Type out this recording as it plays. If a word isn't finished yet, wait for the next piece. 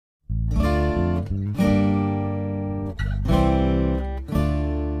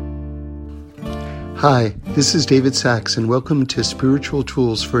Hi, this is David Sachs, and welcome to Spiritual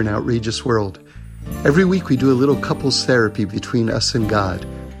Tools for an Outrageous World. Every week we do a little couples therapy between us and God.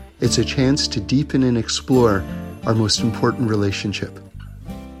 It's a chance to deepen and explore our most important relationship.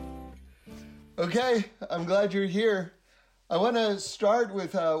 Okay, I'm glad you're here. I want to start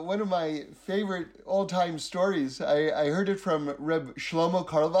with one of my favorite all-time stories. I heard it from Reb Shlomo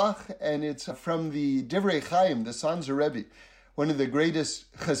Carlebach, and it's from the Divrei Chaim, the Sanzer Rebbe, one of the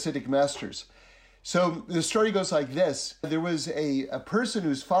greatest Hasidic masters. So the story goes like this. There was a person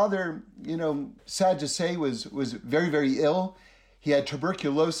whose father, sad to say, was very, very ill. He had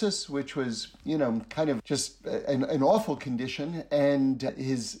tuberculosis, which was, kind of just an awful condition. And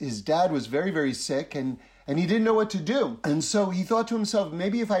his dad was very, very sick, and he didn't know what to do. And so he thought to himself,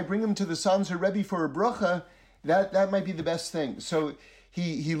 maybe if I bring him to the Sanzer Rebbe for a bracha, that might be the best thing. So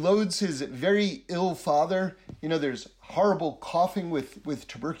he loads his very ill father. There's horrible coughing with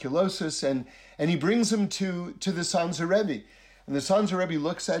tuberculosis, and he brings him to the Sanzer Rebbe. And the Sanzer Rebbe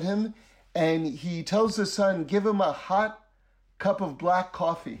looks at him, and he tells the son, give him a hot cup of black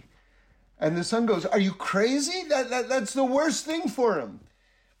coffee. And the son goes, are you crazy? That's the worst thing for him.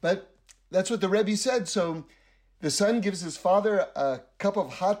 But that's what the Rebbe said. So the son gives his father a cup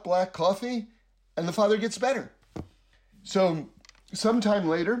of hot black coffee, and the father gets better. So sometime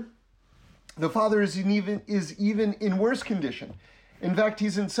later, the father is even in worse condition. In fact,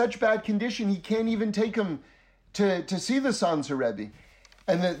 he's in such bad condition, he can't even take him to see the Sanzer Rebbe.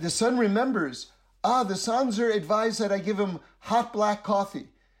 And the son remembers, the Sanzer advised that I give him hot black coffee.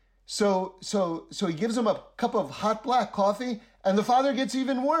 So he gives him a cup of hot black coffee, and the father gets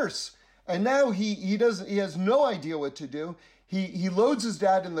even worse. And now he has no idea what to do. He loads his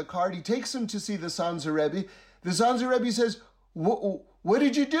dad in the car. He takes him to see the Sanzer Rebbe. The Sanzer Rebbe says, what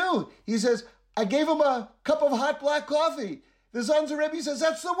did you do? He says, I gave him a cup of hot black coffee. The Sanzer Rebbe says,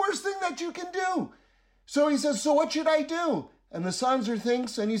 that's the worst thing that you can do. So he says, so what should I do? And the Sanzer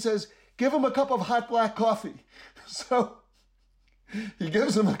thinks, and he says, give him a cup of hot black coffee. So he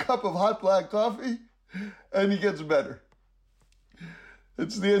gives him a cup of hot black coffee, and he gets better.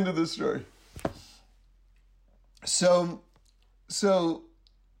 It's the end of the story. So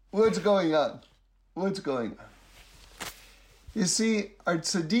what's going on? You see, our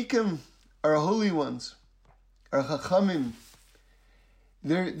tzaddikim, our holy ones, our chachamim,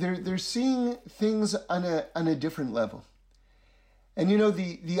 they're seeing things on a different level. And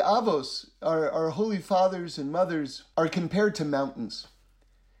the avos, our holy fathers and mothers, are compared to mountains.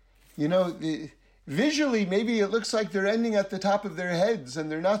 Visually, maybe it looks like they're ending at the top of their heads and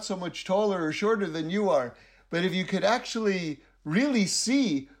they're not so much taller or shorter than you are. But if you could actually really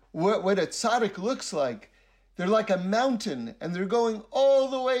see what a tzaddik looks like, they're like a mountain, and they're going all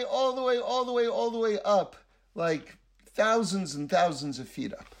the way up, like thousands and thousands of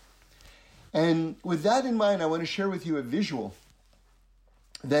feet up. And with that in mind, I want to share with you a visual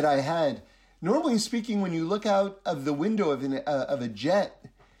that I had. Normally speaking, when you look out of the window of a jet,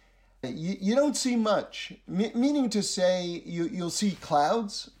 you don't see much, meaning to say you'll see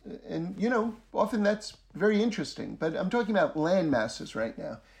clouds, and often that's very interesting, but I'm talking about land masses right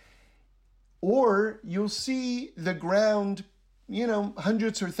now. Or you'll see the ground,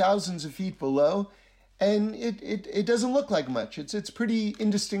 hundreds or thousands of feet below, and it doesn't look like much. It's pretty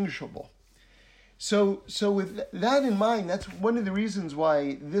indistinguishable. So with that in mind, that's one of the reasons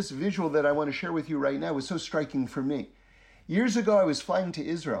why this visual that I want to share with you right now was so striking for me. Years ago, I was flying to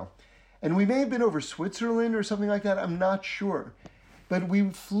Israel, and we may have been over Switzerland or something like that, I'm not sure. But we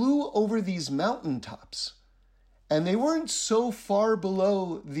flew over these mountaintops, and they weren't so far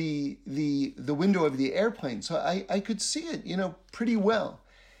below the window of the airplane, so I could see it, pretty well.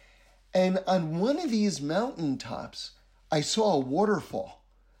 And on one of these mountaintops, I saw a waterfall,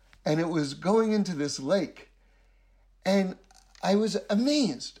 and it was going into this lake. And I was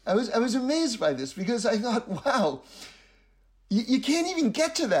amazed. I was amazed by this, because I thought, wow, you can't even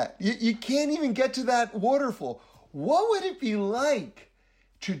get to that. You can't even get to that waterfall. What would it be like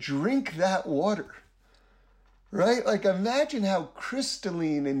to drink that water? Right? Like, imagine how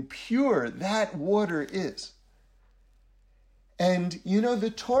crystalline and pure that water is. And,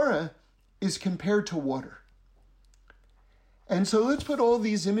 the Torah is compared to water. And so let's put all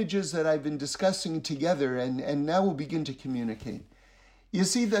these images that I've been discussing together, and now we'll begin to communicate. You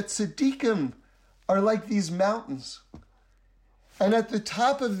see that tzaddikim are like these mountains. And at the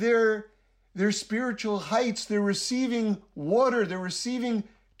top of their spiritual heights, they're receiving water, they're receiving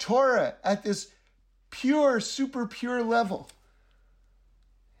Torah at this pure, super pure level.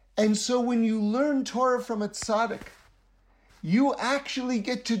 And so when you learn Torah from a tzaddik, you actually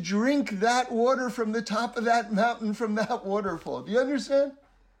get to drink that water from the top of that mountain, from that waterfall. Do you understand?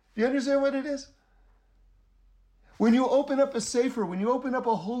 Do you understand what it is? When you open up a sefer, when you open up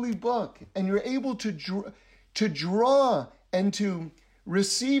a holy book, and you're able to draw and to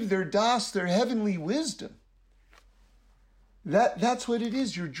receive their das, their heavenly wisdom, that's what it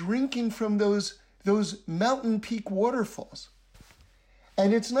is. You're drinking from those mountain peak waterfalls.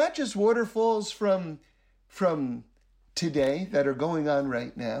 And it's not just waterfalls from today that are going on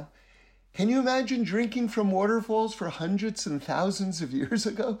right now. Can you imagine drinking from waterfalls for hundreds and thousands of years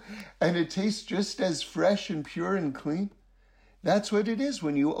ago, and it tastes just as fresh and pure and clean? That's what it is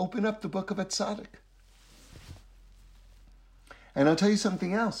when you open up the book of a tzaddik. And I'll tell you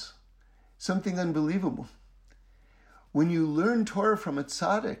something else, something unbelievable. When you learn Torah from a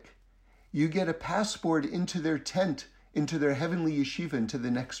tzaddik, you get a passport into their tent, into their heavenly yeshiva, into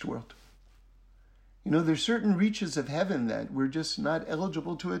the next world. You know, there's certain reaches of heaven that we're just not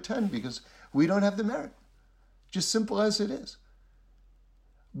eligible to attend because we don't have the merit. Just simple as it is.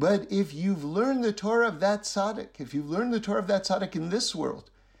 But if you've learned the Torah of that tzaddik, if you've learned the Torah of that tzaddik in this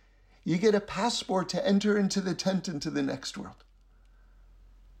world, you get a passport to enter into the tent into the next world.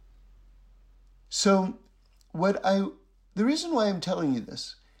 So the reason why I'm telling you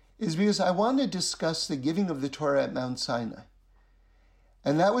this is because I want to discuss the giving of the Torah at Mount Sinai.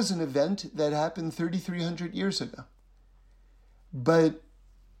 And that was an event that happened 3,300 years ago. But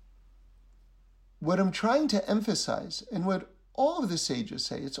what I'm trying to emphasize, and what all of the sages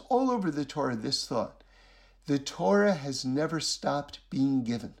say, it's all over the Torah, this thought: the Torah has never stopped being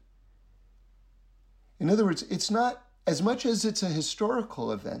given. In other words, it's not, as much as it's a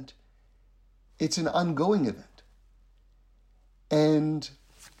historical event, it's an ongoing event. And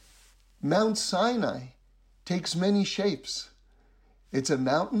Mount Sinai takes many shapes. It's a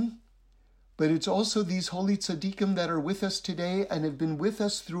mountain, but it's also these holy tzaddikim that are with us today and have been with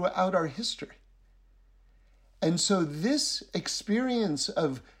us throughout our history. And so this experience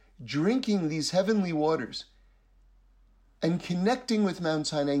of drinking these heavenly waters and connecting with Mount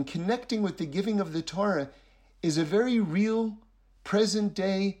Sinai and connecting with the giving of the Torah is a very real,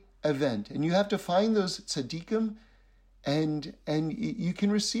 present-day event. And you have to find those tzaddikim and you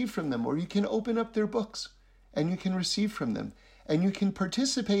can receive from them, or you can open up their books and you can receive from them. And you can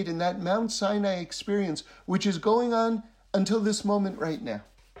participate in that Mount Sinai experience, which is going on until this moment right now.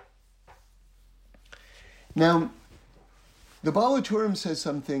 Now, the Baal HaTurim says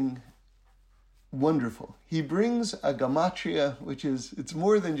something wonderful. He brings a gematria, it's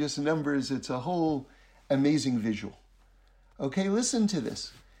more than just numbers, it's a whole amazing visual. Okay, listen to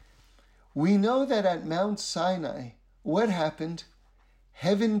this. We know that at Mount Sinai, what happened?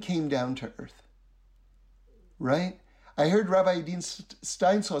 Heaven came down to earth, right? I heard Rabbi Dean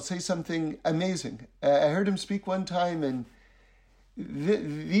Steinsaltz say something amazing. I heard him speak one time, and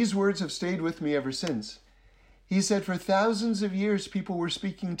these words have stayed with me ever since. He said, for thousands of years, people were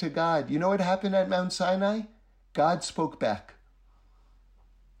speaking to God. You know what happened at Mount Sinai? God spoke back.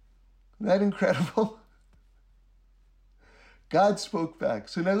 Isn't that incredible? God spoke back.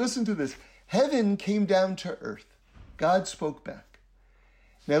 So now listen to this. Heaven came down to earth. God spoke back.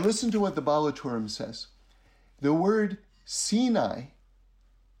 Now listen to what the Baal HaTurim says. The word Sinai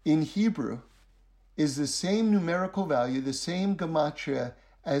in Hebrew is the same numerical value, the same gematria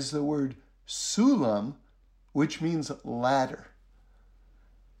as the word sulam, which means ladder.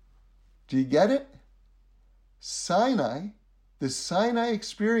 Do you get it? Sinai, the Sinai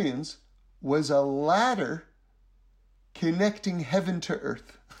experience, was a ladder connecting heaven to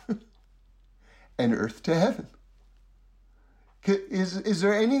earth and earth to heaven. Is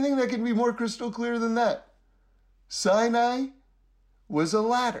there anything that can be more crystal clear than that? Sinai was a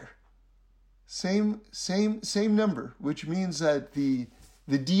ladder. Same number, which means that the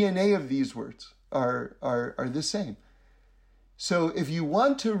DNA of these words are the same. So if you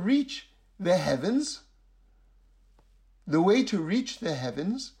want to reach the heavens, the way to reach the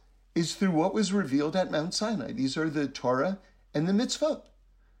heavens is through what was revealed at Mount Sinai. These are the Torah and the mitzvot.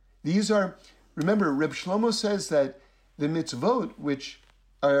 These are, remember, Reb Shlomo says that the mitzvot, which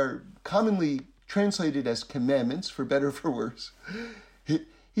are commonly translated as commandments, for better or for worse,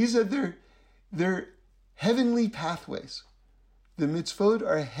 he said they're heavenly pathways. The mitzvot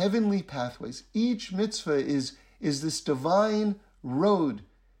are heavenly pathways. Each mitzvah is this divine road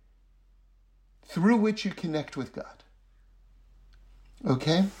through which you connect with God.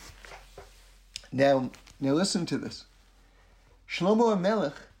 Okay? Now listen to this. Shlomo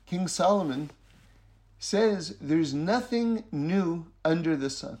HaMelech, King Solomon, says there's nothing new under the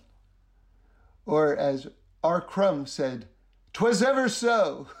sun. Or as R. Crumb said, 'twas ever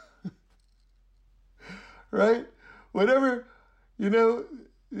so. Right? Whatever, the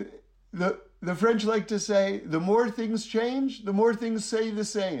French like to say, the more things change, the more things stay the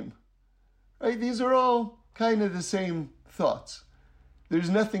same. Right? These are all kind of the same thoughts. There's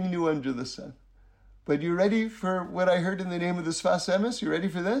nothing new under the sun. But you ready for what I heard in the name of the Sfas Emes? You ready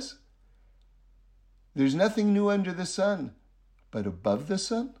for this? There's nothing new under the sun, but above the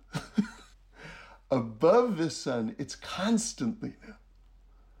sun? Above the sun, it's constantly new.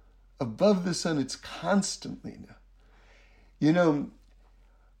 Above the sun, it's constantly new. You know,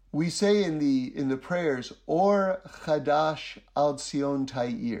 we say in the prayers, Or Chadash al Tzion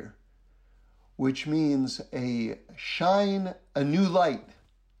Ta'ir, which means a shine, a new light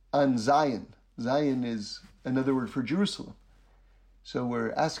on Zion. Zion is another word for Jerusalem. So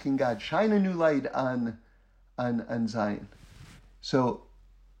we're asking God, shine a new light on Zion. So,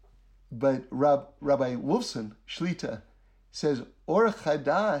 but Rabbi Wolfson, Shlita, says, Or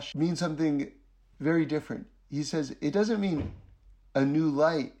Chadash means something very different. He says, it doesn't mean a new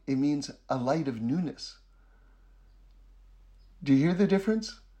light, it means a light of newness. Do you hear the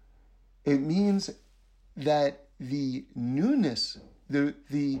difference? It means that the newness,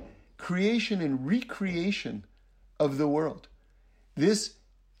 the creation and recreation of the world, this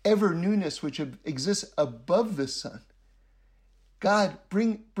ever newness which exists above the sun, God,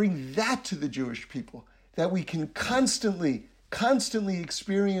 bring that to the Jewish people, that we can constantly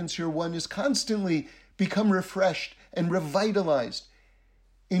experience your oneness, constantly become refreshed and revitalized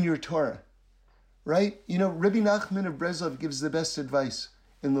in your Torah, right? You know, Rabbi Nachman of Breslov gives the best advice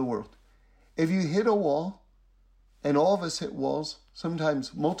in the world. If you hit a wall, and all of us hit walls,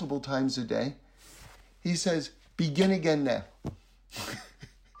 sometimes multiple times a day, he says, begin again now.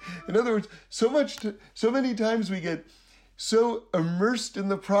 In other words, so many times we get so immersed in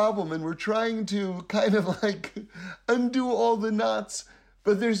the problem and we're trying to kind of like undo all the knots,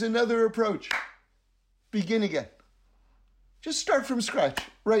 but there's another approach. Begin again. Just start from scratch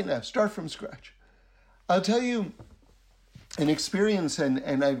right now. Start from scratch. I'll tell you an experience,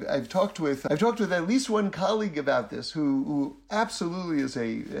 and I've talked with at least one colleague about this who absolutely is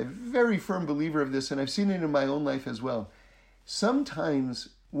a very firm believer of this, and I've seen it in my own life as well. Sometimes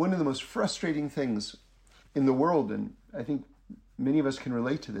one of the most frustrating things in the world, and I think many of us can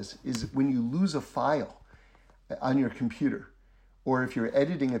relate to this, is when you lose a file on your computer, or if you're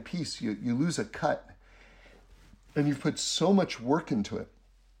editing a piece, you lose a cut, and you've put so much work into it,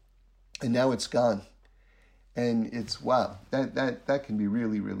 and now it's gone. And it's, wow, that can be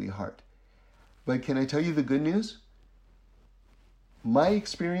really, really hard. But can I tell you the good news? My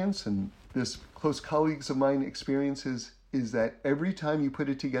experience, and this close colleagues of mine experiences, is that every time you put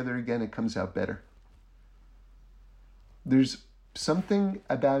it together again, it comes out better. There's something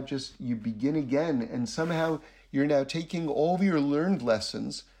about just you begin again, and somehow you're now taking all of your learned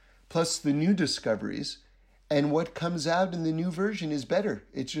lessons, plus the new discoveries, and what comes out in the new version is better.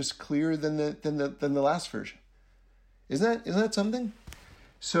 It's just clearer than the last version. Isn't that something?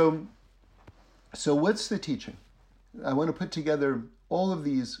 So what's the teaching? I want to put together all of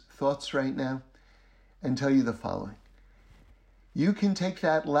these thoughts right now and tell you the following. You can take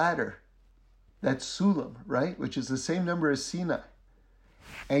that ladder, that sulam, right, which is the same number as Sinai,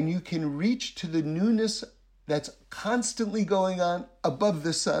 and you can reach to the newness that's constantly going on above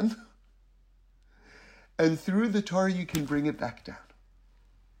the sun, and through the Torah you can bring it back down.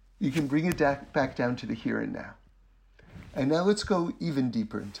 You can bring it back down to the here and now. And now let's go even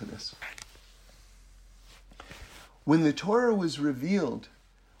deeper into this. When the Torah was revealed,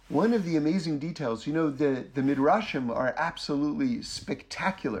 one of the amazing details, you know, the Midrashim are absolutely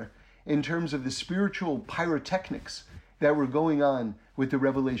spectacular in terms of the spiritual pyrotechnics that were going on with the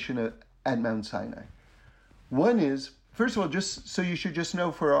revelation at Mount Sinai. One is, first of all, just so you should just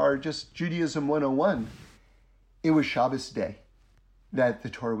know for our just Judaism 101, it was Shabbos day that the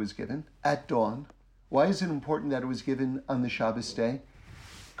Torah was given at dawn. Why is it important that it was given on the Shabbos day?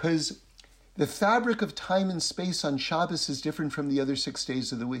 Because the fabric of time and space on Shabbos is different from the other 6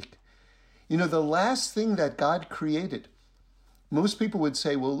 days of the week. You know, the last thing that God created, most people would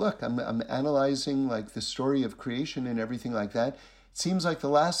say, well, look, I'm analyzing like the story of creation and everything like that. It seems like the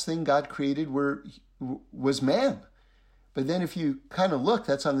last thing God created was man. But then if you kind of look,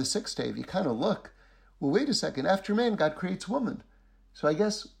 that's on the 6th day. If you kind of look, well, wait a second, after man, God creates woman. So I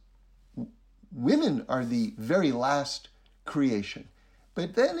guess women are the very last creation.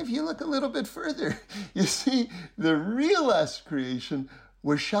 But then if you look a little bit further, you see the real last creation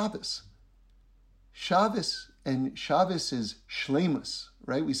was Shabbos. Shabbos is shlemus,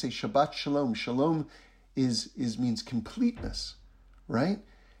 right? We say Shabbat Shalom. Shalom means completeness, right?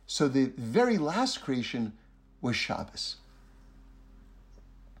 So the very last creation was Shabbos.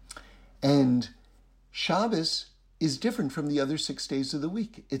 And Shabbos is different from the other 6 days of the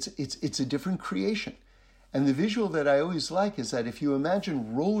week. It's a different creation. And the visual that I always like is that if you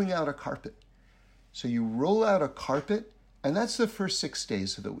imagine rolling out a carpet, So you roll out a carpet, and that's the first 6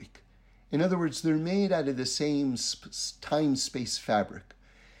 days of the week. In other words, they're made out of the same time-space fabric.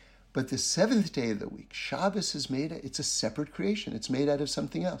 But the seventh day of the week, Shabbos it's a separate creation. It's made out of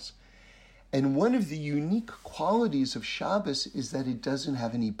something else. And one of the unique qualities of Shabbos is that it doesn't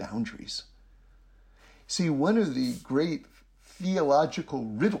have any boundaries. See, one of the great theological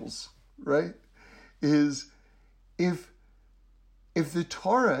riddles, right, is if the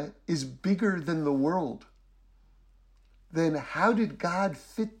Torah is bigger than the world, then how did God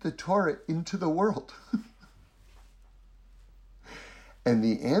fit the Torah into the world? And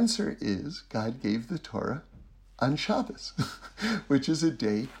the answer is God gave the Torah on Shabbos, which is a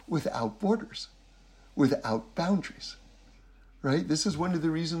day without borders, without boundaries, right? This is one of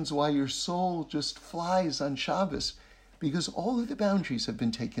the reasons why your soul just flies on Shabbos, because all of the boundaries have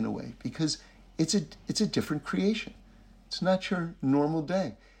been taken away, because it's a different creation. It's not your normal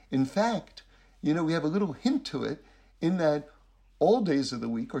day. In fact, we have a little hint to it in that all days of the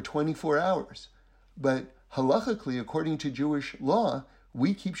week are 24 hours. But halachically, according to Jewish law,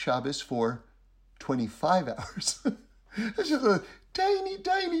 we keep Shabbos for 25 hours. It's just a tiny,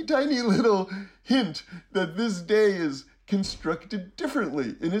 tiny, tiny little hint that this day is constructed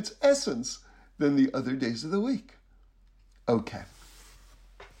differently in its essence than the other days of the week. Okay.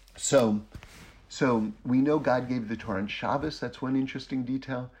 So we know God gave the Torah on Shabbos. That's one interesting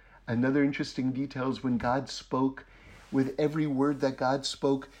detail. Another interesting detail is when God spoke, with every word that God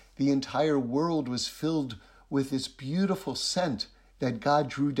spoke, the entire world was filled with this beautiful scent that God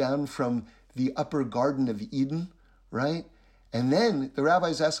drew down from the upper Garden of Eden, right? And then the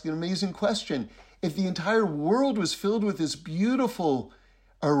rabbis ask an amazing question. If the entire world was filled with this beautiful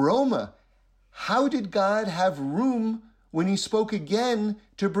aroma, how did God have room when he spoke again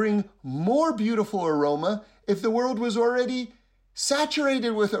to bring more beautiful aroma if the world was already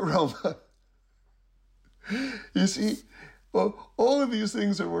saturated with aroma? You see, well, all of these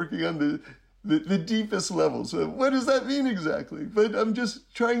things are working on the deepest level. So what does that mean exactly? But I'm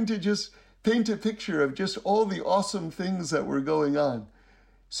just trying to just paint a picture of just all the awesome things that were going on.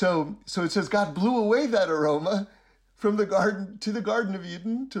 So it says God blew away that aroma from the garden to the Garden of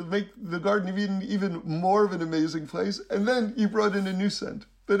Eden to make the Garden of Eden even more of an amazing place. And then he brought in a new scent.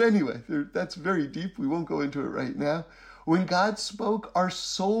 But anyway, that's very deep. We won't go into it right now. When God spoke, our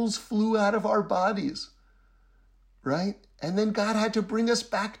souls flew out of our bodies, right? And then God had to bring us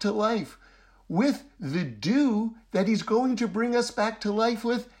back to life with the dew that he's going to bring us back to life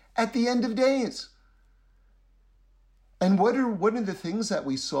with at the end of days. And what are the things that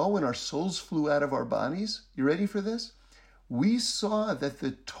we saw when our souls flew out of our bodies? You ready for this? We saw that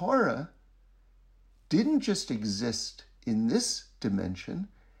the Torah didn't just exist in this dimension,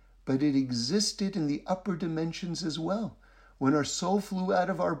 but it existed in the upper dimensions as well. When our soul flew out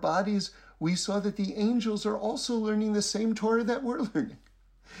of our bodies, we saw that the angels are also learning the same Torah that we're learning.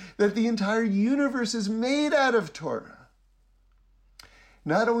 That the entire universe is made out of Torah.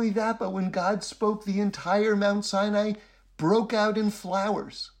 Not only that, but when God spoke, the entire Mount Sinai broke out in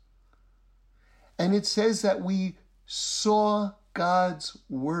flowers. And it says that we saw God's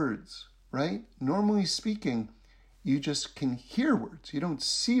words, right? Normally speaking, you just can hear words. You don't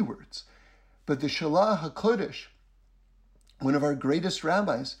see words. But the Shalah HaKodesh, one of our greatest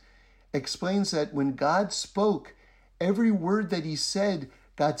rabbis, explains that when God spoke, every word that he said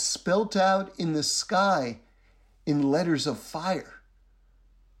got spelt out in the sky in letters of fire,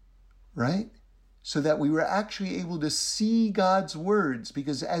 right? So that we were actually able to see God's words,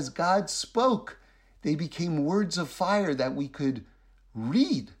 because as God spoke, they became words of fire that we could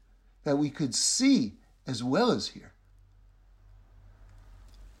read, that we could see as well as hear.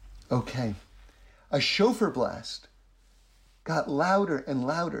 Okay, a shofar blast got louder and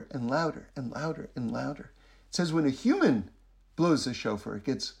louder and louder and louder and louder. It says when a human blows the shofar, it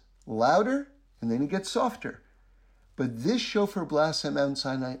gets louder and then it gets softer. But this shofar blast at Mount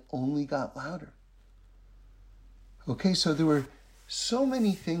Sinai only got louder. Okay, so there were so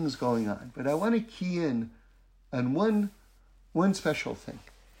many things going on, but I want to key in on one special thing,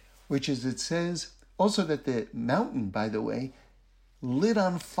 which is it says also that the mountain, by the way, lit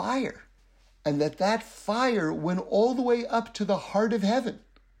on fire, and that fire went all the way up to the heart of heaven.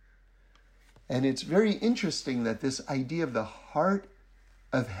 And it's very interesting that this idea of the heart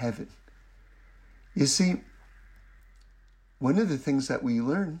of heaven. You see, one of the things that we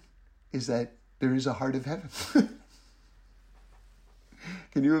learn is that there is a heart of heaven.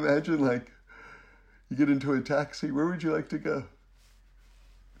 Can you imagine, like, you get into a taxi, where would you like to go?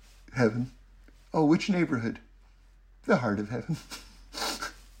 Heaven. Oh, which neighborhood? The heart of heaven.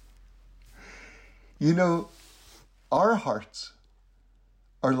 You know, our hearts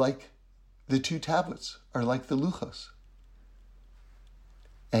are like the two tablets are like the luchos.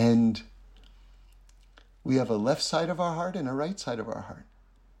 And we have a left side of our heart and a right side of our heart.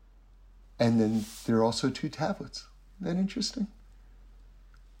 And then there are also two tablets. Isn't that interesting?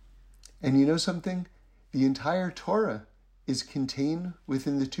 And you know something? The entire Torah is contained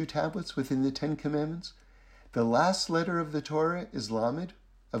within the two tablets, within the 10 Commandments. The last letter of the Torah is Lamed,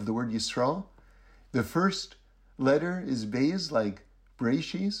 of the word Yisrael. The first letter is Beis, like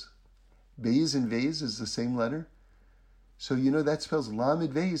Breishis. Beis and Beis is the same letter. So you know that spells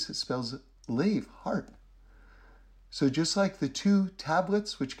Lamed Beis, it spells Lev, heart. So just like the two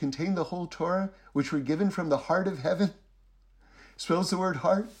tablets which contain the whole Torah, which were given from the heart of heaven, spells the word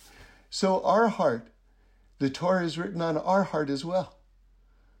heart, so our heart, the Torah is written on our heart as well,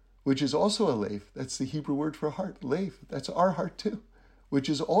 which is also a lev. That's the Hebrew word for heart, lev. That's our heart too, which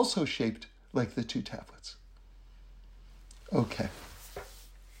is also shaped like the two tablets. Okay.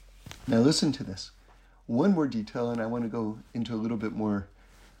 Now listen to this. One more detail, and I want to go into a little bit more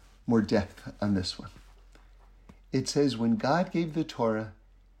depth on this one. It says, when God gave the Torah,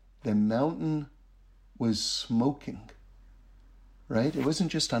 the mountain was smoking, right? It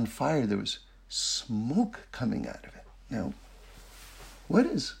wasn't just on fire. There was smoke coming out of it. Now, what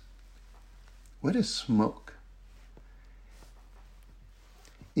is smoke?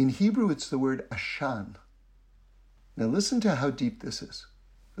 In Hebrew, it's the word ashan. Now listen to how deep this is.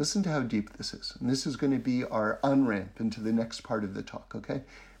 Listen to how deep this is. And this is going to be our on-ramp into the next part of the talk, okay?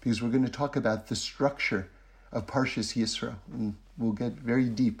 Because we're going to talk about the structure of Parshas Yisro, and we'll get very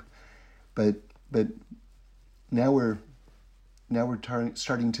deep. But now we're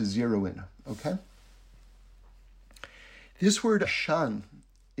starting to zero in, okay? This word ashan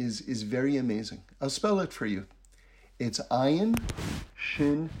is very amazing. I'll spell it for you. It's ayin,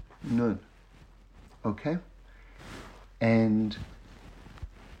 shin, nun, okay? And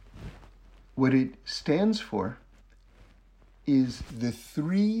what it stands for is the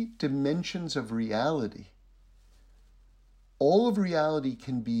three dimensions of reality. All of reality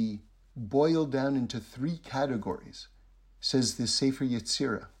can be boiled down into three categories, says the Sefer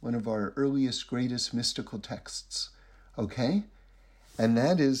Yetzirah, one of our earliest, greatest mystical texts, okay? And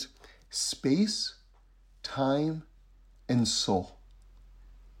that is space, time, and soul.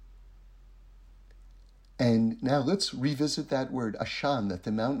 And now let's revisit that word, ashan, that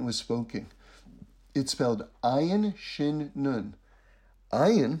the mountain was smoking. It's spelled ayin, shin, nun.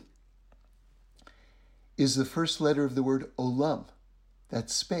 Ayin is the first letter of the word olam.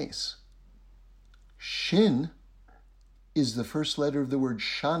 That's space. Shin is the first letter of the word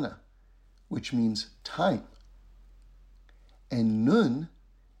shana, which means time. And nun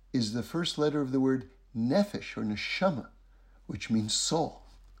is the first letter of the word nefesh, or neshama, which means soul.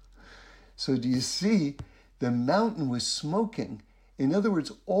 So do you see, the mountain was smoking. In other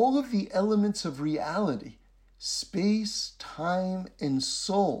words, all of the elements of reality, space, time, and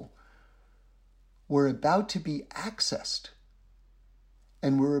soul, were about to be accessed.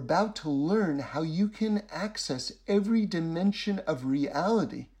 And we're about to learn how you can access every dimension of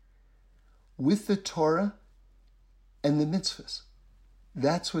reality with the Torah and the mitzvahs.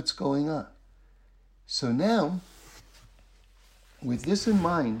 That's what's going on. So now, with this in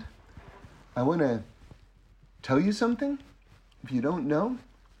mind, I want to tell you something, if you don't know,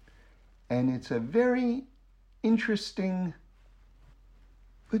 and it's a very interesting,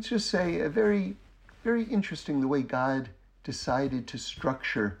 let's just say a very, very interesting the way God decided to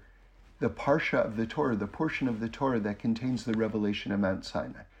structure the parsha of the Torah, the portion of the Torah that contains the revelation of Mount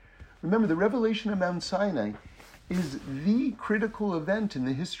Sinai. Remember, the revelation of Mount Sinai is the critical event in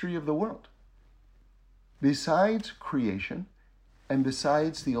the history of the world. Besides creation and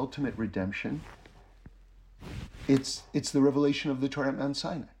besides the ultimate redemption, it's the revelation of the Torah at Mount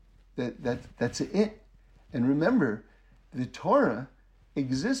Sinai. That's it. And remember, the Torah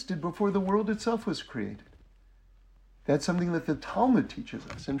existed before the world itself was created. That's something that the Talmud teaches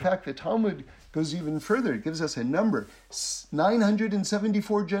us. In fact, the Talmud goes even further. It gives us a number,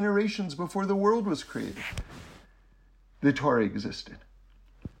 974 generations before the world was created. The Torah existed.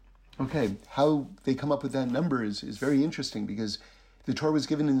 Okay, how they come up with that number is very interesting, because the Torah was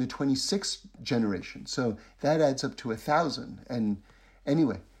given in the 26th generation, so that adds up to 1,000. And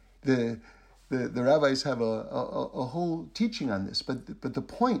anyway, the rabbis have a whole teaching on this. But the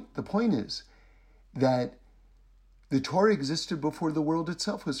point is that the Torah existed before the world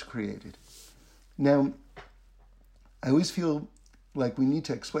itself was created. Now, I always feel like we need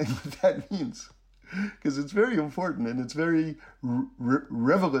to explain what that means, because it's very important and it's very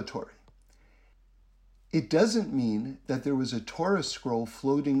revelatory. It doesn't mean that there was a Torah scroll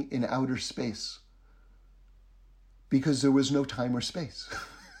floating in outer space, because there was no time or space.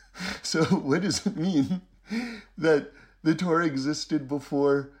 So what does it mean that the Torah existed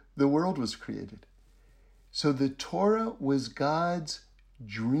before the world was created? So the Torah was God's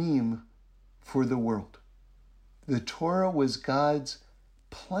dream for the world. The Torah was God's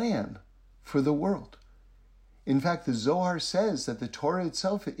plan for the world. In fact, the Zohar says that the Torah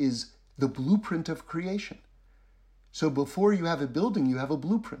itself is the blueprint of creation. So before you have a building, you have a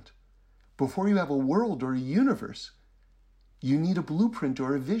blueprint. Before you have a world or a universe, you need a blueprint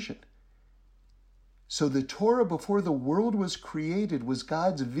or a vision. So the Torah before the world was created was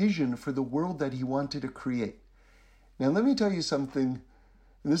God's vision for the world that he wanted to create. Now let me tell you something,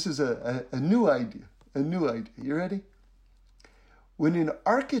 and this is a new idea, You ready? When an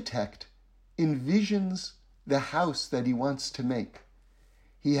architect envisions the house that he wants to make,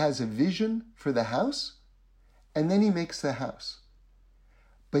 he has a vision for the house, and then he makes the house.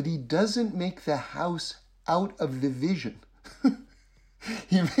 But he doesn't make the house out of the vision.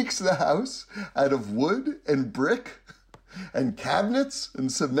 He makes the house out of wood and brick and cabinets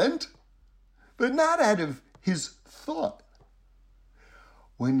and cement, but not out of his thought.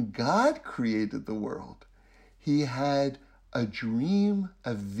 When God created the world, he had a dream,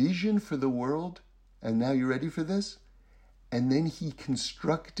 a vision for the world, and now you ready for this? And then he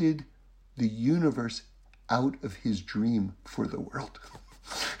constructed the universe out of his dream for the world,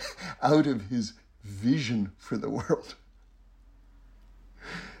 out of his vision for the world.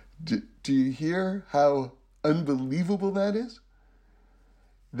 Do you hear how unbelievable that is?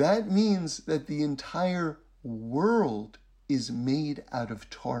 That means that the entire world is made out of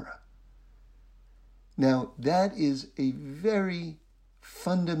Torah. Now, that is a very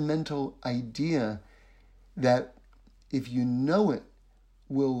fundamental idea that, if you know it,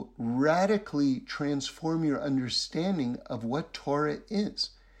 will radically transform your understanding of what Torah is.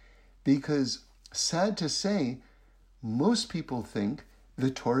 Because, sad to say, most people think the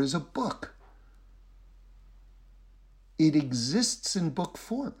Torah is a book. It exists in book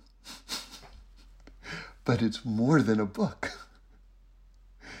form, but it's more than a book.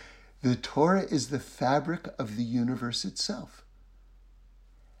 The Torah is the fabric of the universe itself.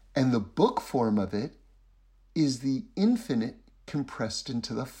 And the book form of it is the infinite compressed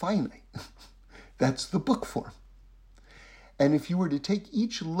into the finite. That's the book form. And if you were to take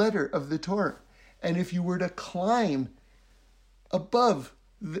each letter of the Torah, and if you were to climb above,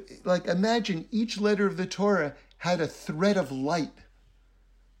 imagine each letter of the Torah had a thread of light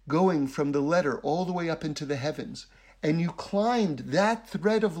going from the letter all the way up into the heavens, and you climbed that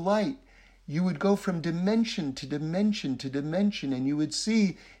thread of light, you would go from dimension to dimension to dimension, and you would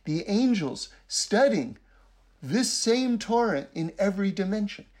see the angels studying this same Torah in every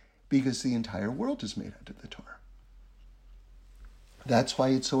dimension, because the entire world is made out of the Torah. That's why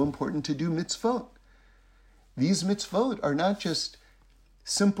it's so important to do mitzvot. These mitzvot are not just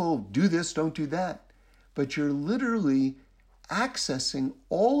simple, do this, don't do that, but you're literally accessing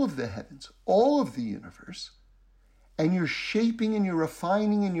all of the heavens, all of the universe, and you're shaping and you're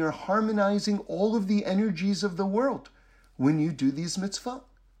refining and you're harmonizing all of the energies of the world when you do these mitzvot.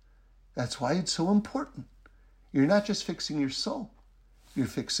 That's why it's so important. You're not just fixing your soul, you're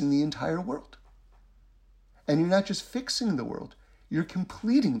fixing the entire world. And you're not just fixing the world, you're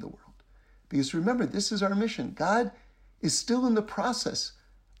completing the world. Because remember, this is our mission. God is still in the process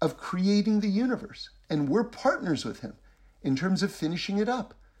of creating the universe, and we're partners with him in terms of finishing it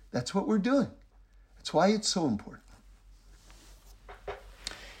up. That's what we're doing. That's why it's so important.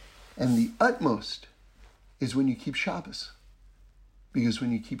 And the utmost is when you keep Shabbos. Because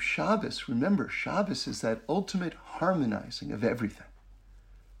when you keep Shabbos, remember, Shabbos is that ultimate harmonizing of everything,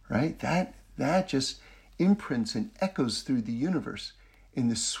 right? That just imprints and echoes through the universe in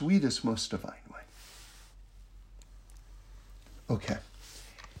the sweetest, most divine way. Okay,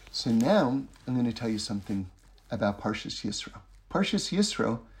 so now I'm going to tell you something about Parshas Yisro. Parshas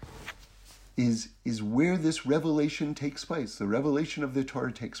Yisro is where this revelation takes place. The revelation of the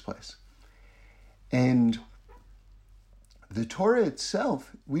Torah takes place. And the Torah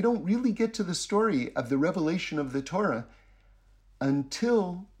itself, we don't really get to the story of the revelation of the Torah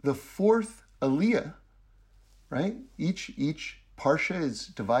until the fourth Aliyah, right? Each Parsha is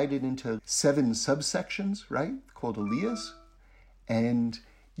divided into 7 subsections, right? Called Aliyahs. And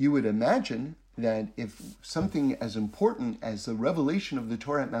you would imagine that if something as important as the revelation of the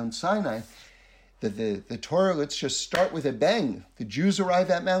Torah at Mount Sinai, that the Torah, let's just start with a bang. The Jews arrive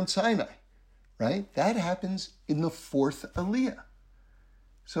at Mount Sinai, right? That happens in the fourth Aliyah.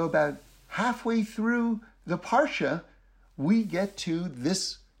 So about halfway through the Parsha, we get to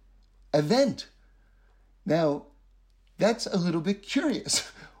this event. Now, that's a little bit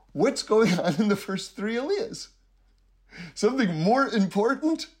curious. What's going on in the first 3 Aliyahs? Something more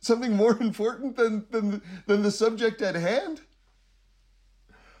important? Something more important than the subject at hand?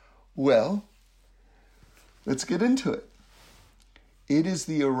 Well, let's get into it. It is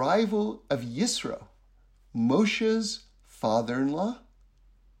the arrival of Yisro, Moshe's father-in-law.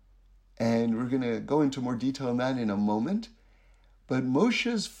 And we're going to go into more detail on that in a moment. But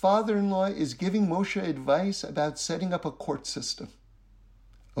Moshe's father-in-law is giving Moshe advice about setting up a court system.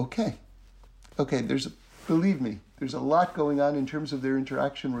 Okay, believe me, there's a lot going on in terms of their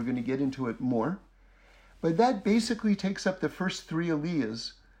interaction. We're going to get into it more. But that basically takes up the first three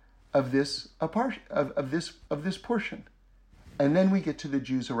aliyahs of this portion. And then we get to the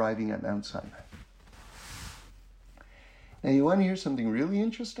Jews arriving at Mount Sinai. Now, you want to hear something really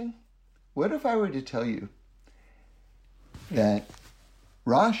interesting? What if I were to tell you that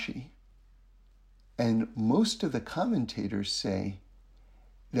Rashi and most of the commentators say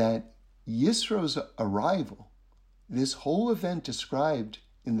that Yisro's arrival, this whole event described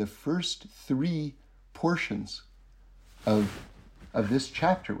in the first three portions of this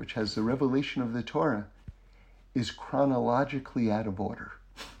chapter, which has the revelation of the Torah, is chronologically out of order?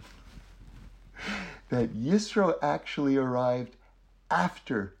 That Yisro actually arrived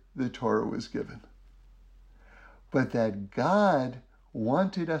after the Torah was given. But that God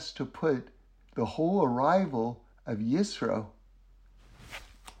wanted us to put the whole arrival of Yisro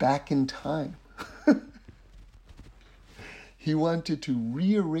back in time. He wanted to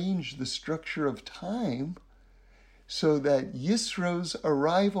rearrange the structure of time so that Yisro's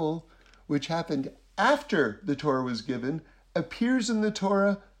arrival, which happened after the Torah was given, appears in the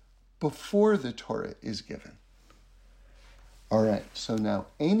Torah before the Torah is given. All right, so now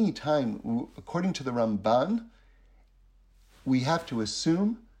any time, according to the Ramban, we have to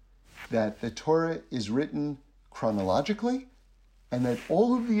assume that the Torah is written chronologically and that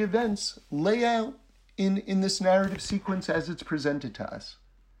all of the events lay out in this narrative sequence as it's presented to us.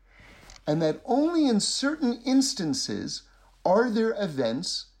 And that only in certain instances are there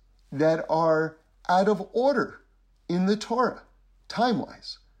events that are out of order in the Torah,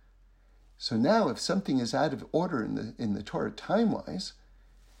 time-wise. So now if something is out of order in the Torah time-wise,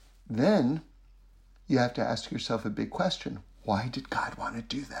 then you have to ask yourself a big question. Why did God want to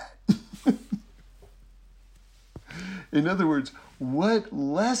do that? In other words, what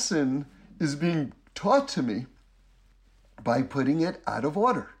lesson is being taught to me by putting it out of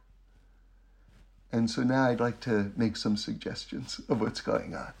order? And so now I'd like to make some suggestions of what's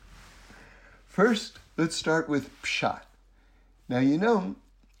going on. First, let's start with Pshat. Now, you know,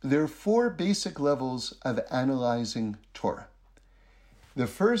 there are four basic levels of analyzing Torah. The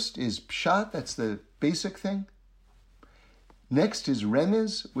first is Pshat, that's the basic thing. Next is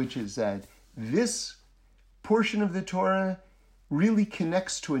Remez, which is that this portion of the Torah really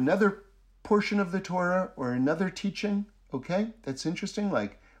connects to another portion of the Torah or another teaching. Okay, that's interesting,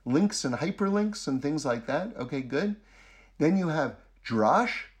 like links and hyperlinks and things like that. Okay, good. Then you have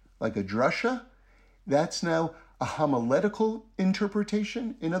Drash, like a drasha. That's now a homiletical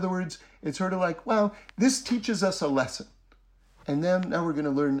interpretation. In other words, it's sort of like, well, this teaches us a lesson. And then now we're going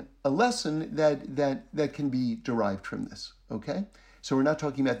to learn a lesson that can be derived from this, okay? So we're not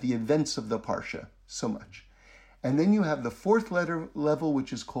talking about the events of the Parsha so much. And then you have the fourth level,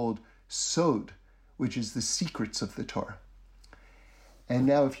 which is called Sod, which is the secrets of the Torah. And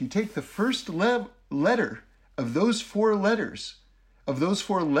now if you take the first letter of those four letters, of those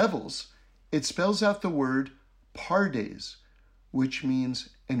four levels, it spells out the word Pardes, which means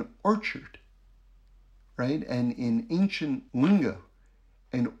an orchard, right? And in ancient lingo,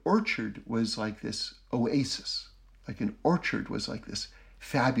 an orchard was like this oasis. Like an orchard was like this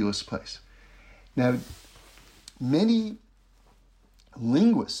fabulous place. Now, many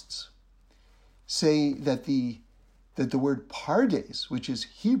linguists say that the word Pardes, which is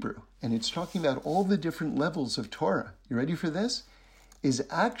Hebrew, and it's talking about all the different levels of Torah, you ready for this? Is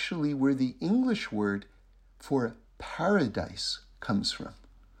actually where the English word for paradise comes from.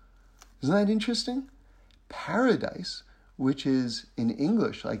 Isn't that interesting? Paradise, which is in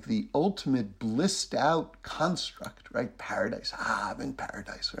English like the ultimate blissed out construct, right? Paradise, I'm in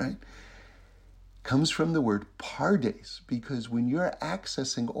paradise, right? Comes from the word Pardes, because when you're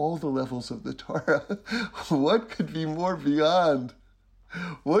accessing all the levels of the Torah, what could be more beyond?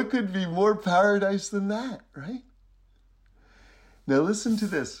 What could be more paradise than that, right? Now listen to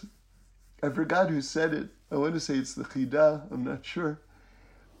this. I forgot who said it. I want to say it's the Chidah, I'm not sure.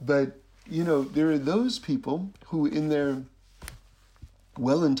 But, you know, there are those people who in their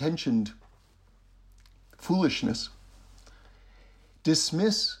well-intentioned foolishness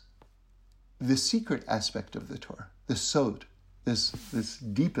dismiss the secret aspect of the Torah, the Sod, this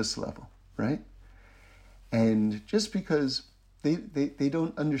deepest level, right? And just because they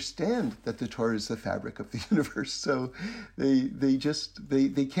don't understand that the Torah is the fabric of the universe, so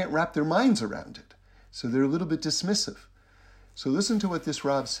they can't wrap their minds around it. So they're a little bit dismissive. So listen to what this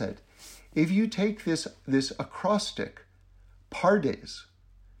Rav said. If you take this acrostic, pardes,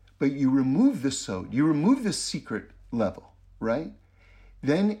 but you remove the sod, you remove the secret level, right?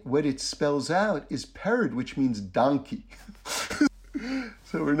 Then what it spells out is pered, which means donkey.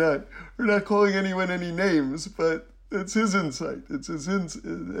 So we're not calling anyone any names, but it's his insight. It's his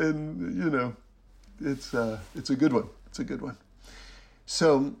and you know, it's a good one. It's a good one.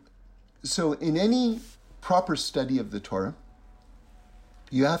 So in any proper study of the Torah,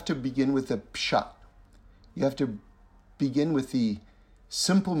 you have to begin with the pshat. You have to begin with the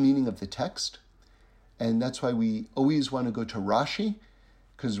simple meaning of the text, and that's why we always want to go to Rashi,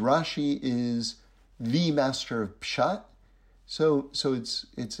 because Rashi is the master of pshat. So it's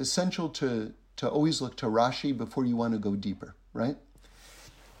essential to always look to Rashi before you want to go deeper, right?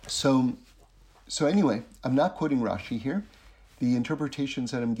 So anyway, I'm not quoting Rashi here. The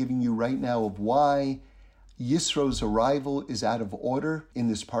interpretations that I'm giving you right now of why Yisro's arrival is out of order in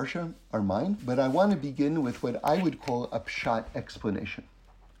this parsha are mine, but I want to begin with what I would call a pshat explanation.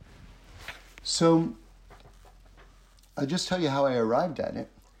 So I'll just tell you how I arrived at it.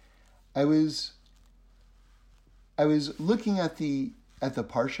 I was looking at the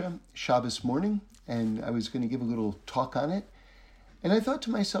parsha Shabbos morning, and I was going to give a little talk on it, and I thought to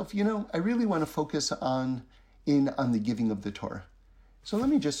myself, I really want to focus on the giving of the Torah. So let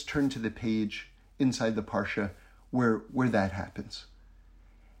me just turn to the page inside the parsha where that happens.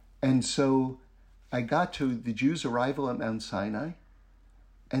 And so I got to the Jews' arrival at Mount Sinai,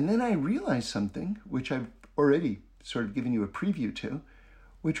 and then I realized something, which I've already sort of given you a preview to,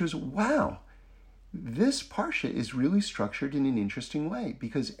 which was, wow, this parsha is really structured in an interesting way,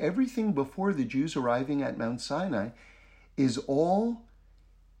 because everything before the Jews arriving at Mount Sinai is all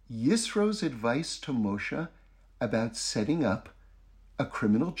Yisro's advice to Moshe about setting up a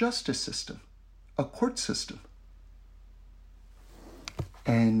criminal justice system, a court system.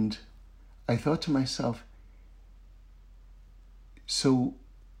 And I thought to myself, so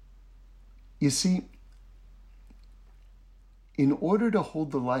you see, in order to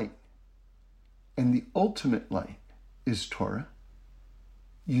hold the light, and the ultimate light is Torah,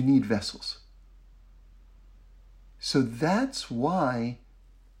 you need vessels. So that's why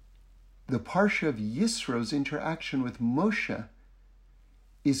the parsha of Yisro's interaction with Moshe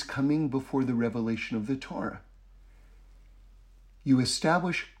is coming before the revelation of the Torah. You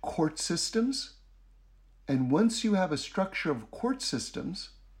establish court systems, and once you have a structure of court systems,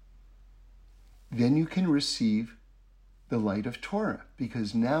 then you can receive the light of Torah,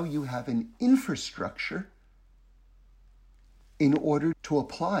 because now you have an infrastructure in order to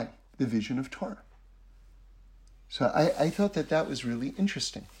apply the vision of Torah. So I thought that was really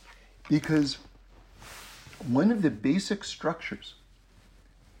interesting, because one of the basic structures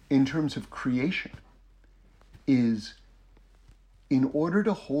in terms of creation is, in order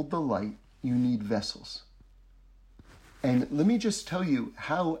to hold the light, you need vessels. And let me just tell you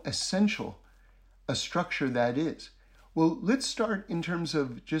how essential a structure that is. Well, let's start in terms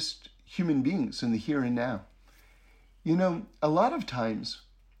of just human beings in the here and now. A lot of times,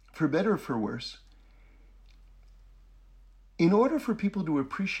 for better or for worse, in order for people to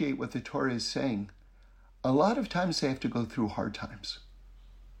appreciate what the Torah is saying, a lot of times they have to go through hard times.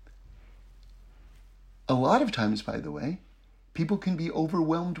 A lot of times, by the way, people can be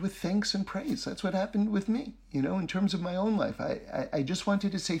overwhelmed with thanks and praise. That's what happened with me, in terms of my own life. I just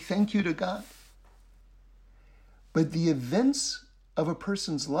wanted to say thank you to God. But the events of a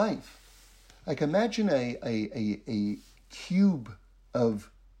person's life, like imagine a cube of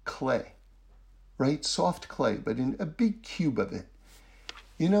clay, right? Soft clay, but in a big cube of it.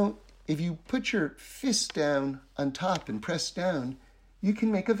 If you put your fist down on top and press down, you can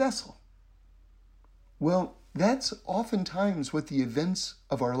make a vessel. Well, that's oftentimes what the events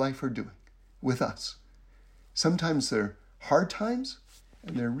of our life are doing with us. Sometimes they're hard times,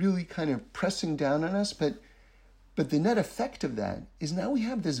 and they're really kind of pressing down on us, but the net effect of that is now we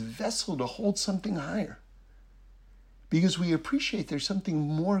have this vessel to hold something higher, because we appreciate there's something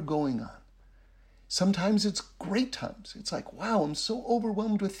more going on. Sometimes it's great times. It's like, wow, I'm so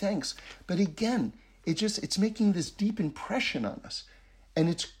overwhelmed with thanks. But again, it's making this deep impression on us, and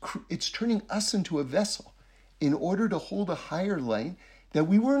it's turning us into a vessel in order to hold a higher light that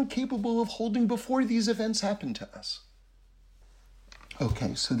we weren't capable of holding before these events happened to us.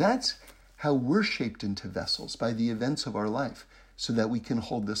 Okay, so that's how we're shaped into vessels by the events of our life so that we can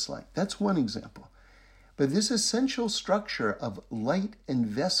hold this light. That's one example. But this essential structure of light and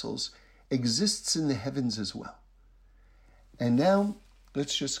vessels exists in the heavens as well. And now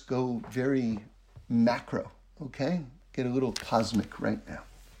let's just go very macro, okay? Get a little cosmic right now.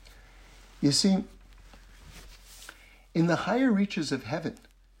 You see, in the higher reaches of heaven,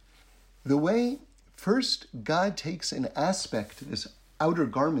 the way first God takes an aspect, this outer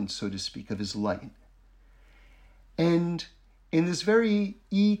garment, so to speak, of his light, and in this very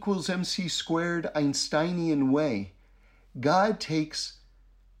E equals MC squared Einsteinian way, God takes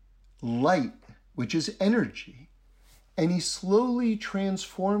light, which is energy, and he slowly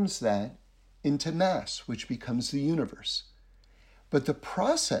transforms that into mass, which becomes the universe. But the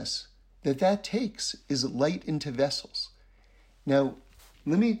process that takes is light into vessels. Now,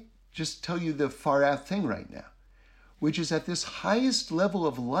 let me just tell you the far out thing right now, which is at this highest level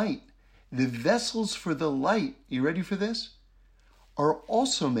of light, the vessels for the light, you ready for this? Are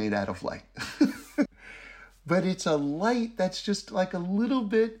also made out of light. But it's a light that's just like a little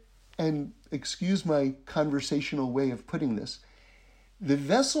bit, and excuse my conversational way of putting this, the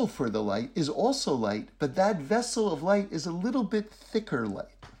vessel for the light is also light, but that vessel of light is a little bit thicker light.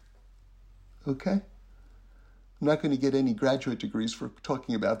 Okay? I'm not going to get any graduate degrees for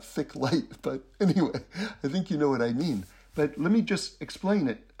talking about thick light, but anyway, I think you know what I mean. But let me just explain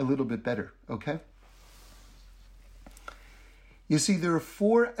it a little bit better, okay? You see, there are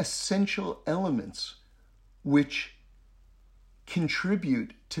 4 essential elements which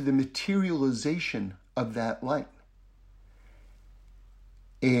contribute to the materialization of that light.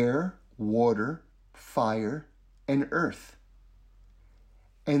 Air, water, fire, and earth.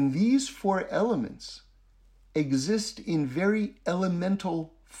 And these 4 elements exist in very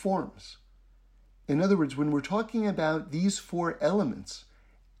elemental forms. In other words, when we're talking about these 4 elements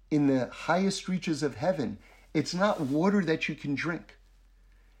in the highest reaches of heaven, it's not water that you can drink,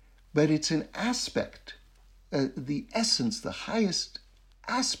 but it's an aspect, the essence, the highest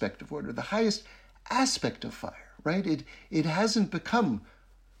aspect of water, the highest aspect of fire, right? It hasn't become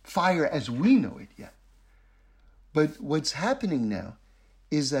fire as we know it yet. But what's happening now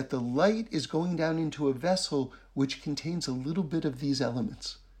is that the light is going down into a vessel which contains a little bit of these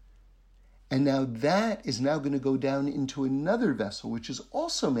elements. And now that is now going to go down into another vessel, which is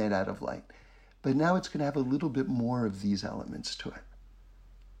also made out of light. But now it's going to have a little bit more of these elements to it.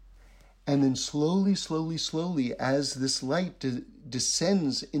 And then slowly, slowly, slowly, as this light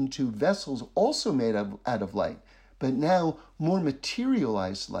descends into vessels also made out of light, but now more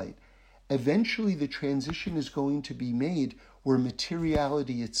materialized light, eventually the transition is going to be made where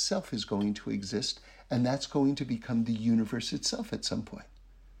materiality itself is going to exist, and that's going to become the universe itself at some point.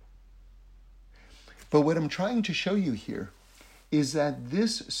 But what I'm trying to show you here is that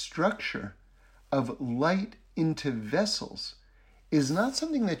this structure of light into vessels is not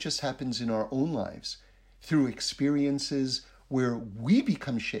something that just happens in our own lives through experiences where we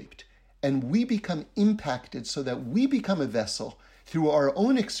become shaped and we become impacted so that we become a vessel through our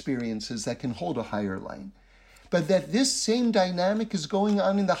own experiences that can hold a higher light, but that this same dynamic is going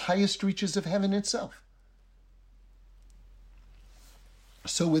on in the highest reaches of heaven itself.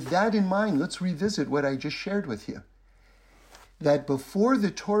 So with that in mind, let's revisit what I just shared with you. That before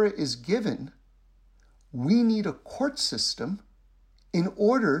the Torah is given, we need a court system in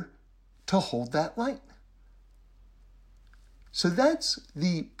order to hold that light. So that's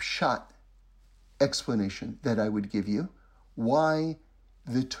the pshat explanation that I would give you, why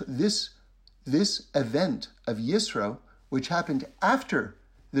this event of Yisro, which happened after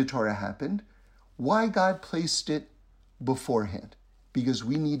the Torah happened, why God placed it beforehand, because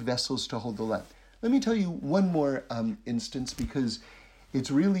we need vessels to hold the light. Let me tell you one more instance, because it's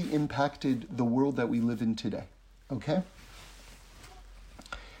really impacted the world that we live in today, okay?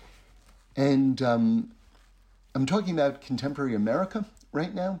 And I'm talking about contemporary America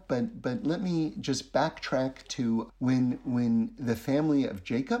right now, but let me just backtrack to when the family of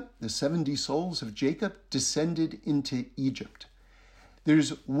Jacob, the 70 souls of Jacob, descended into Egypt.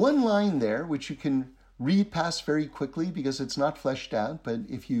 There's one line there which you can read past very quickly because it's not fleshed out, but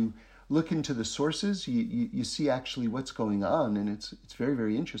if you look into the sources, you see actually what's going on, and it's very,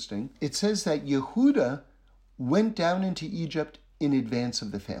 very interesting. It says that Yehuda went down into Egypt in advance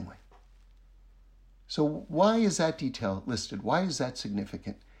of the family. So why is that detail listed? Why is that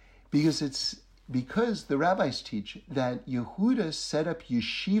significant? Because the rabbis teach that Yehuda set up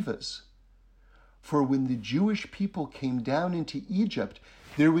yeshivas for when the Jewish people came down into Egypt,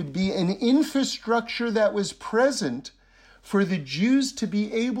 there would be an infrastructure that was present for the Jews to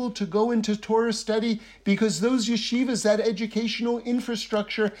be able to go into Torah study, because those yeshivas, that educational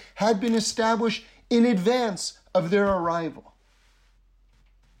infrastructure, had been established in advance of their arrival.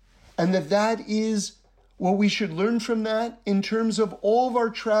 And that is what we should learn from that in terms of all of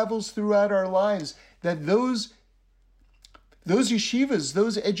our travels throughout our lives, that those yeshivas,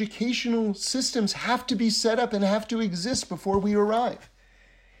 those educational systems have to be set up and have to exist before we arrive.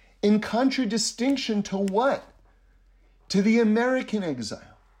 In contradistinction to what? To the American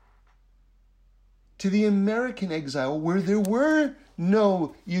exile. To the American exile, where there were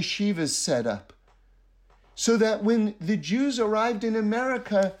no yeshivas set up. So that when the Jews arrived in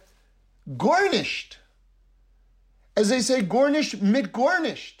America, garnished, as they say, garnished mit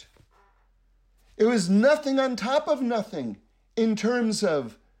garnished. It was nothing on top of nothing in terms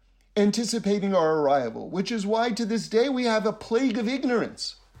of anticipating our arrival, which is why to this day we have a plague of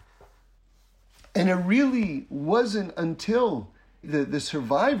ignorance. And it really wasn't until the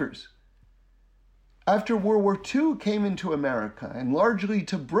survivors after World War II came into America, and largely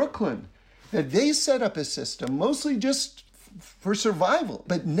to Brooklyn, that they set up a system, mostly just for survival.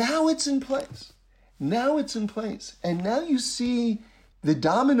 But now it's in place. Now it's in place. And now you see the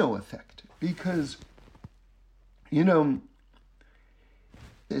domino effect, because,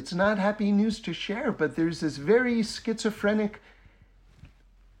 it's not happy news to share, but there's this very schizophrenic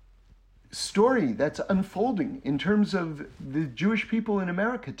story that's unfolding in terms of the Jewish people in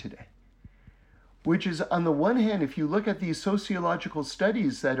America today. Which is, on the one hand, if you look at these sociological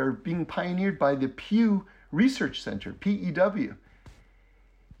studies that are being pioneered by the Pew Research Center, PEW,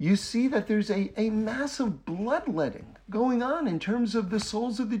 you see that there's a massive bloodletting going on in terms of the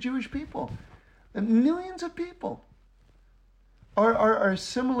souls of the Jewish people. And millions of people are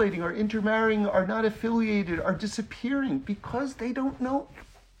assimilating, are intermarrying, are not affiliated, are disappearing because they don't know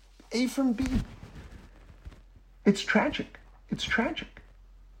A from B. It's tragic. It's tragic.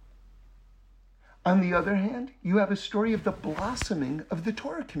 On the other hand, you have a story of the blossoming of the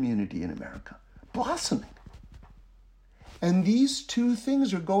Torah community in America. Blossoming. And these two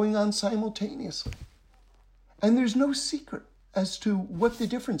things are going on simultaneously. And there's no secret as to what the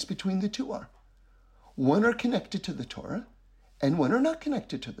difference between the two are. One are connected to the Torah, and one are not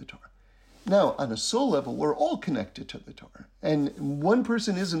connected to the Torah. Now, on a soul level, we're all connected to the Torah. And one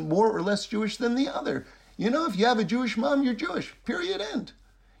person isn't more or less Jewish than the other. If you have a Jewish mom, you're Jewish. Period, end.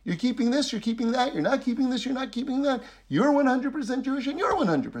 You're keeping this, you're keeping that, you're not keeping this, you're not keeping that. You're 100% Jewish and you're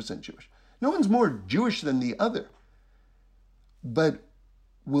 100% Jewish. No one's more Jewish than the other. But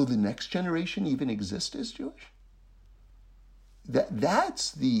will the next generation even exist as Jewish?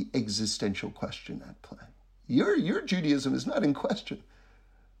 That's the existential question at play. Your Judaism is not in question.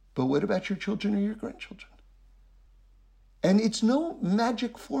 But what about your children or your grandchildren? And it's no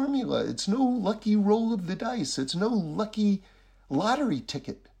magic formula. It's no lucky roll of the dice. It's no lucky lottery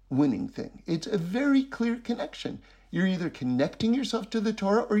ticket winning thing. It's a very clear connection. You're either connecting yourself to the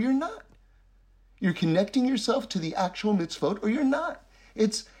Torah or you're not. You're connecting yourself to the actual mitzvot or you're not.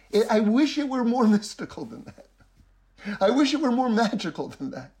 I wish it were more mystical than that. I wish it were more magical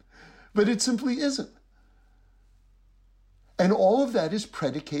than that. But it simply isn't. And all of that is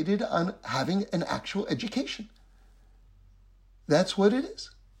predicated on having an actual education. That's what it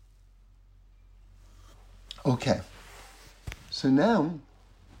is. Okay.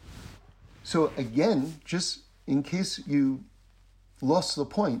 So again, just in case you lost the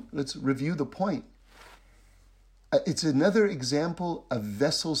point, let's review the point. It's another example of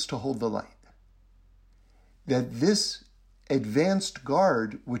vessels to hold the light. That this advanced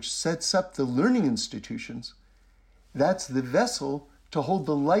guard, which sets up the learning institutions, that's the vessel to hold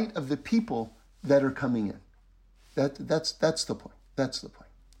the light of the people that are coming in. That's the point. That's the point.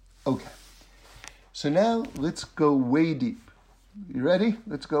 Okay. So now let's go way deep. You ready?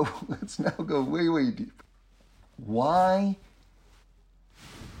 Let's now go way, way deep. Why,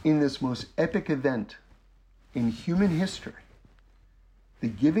 in this most epic event in human history, the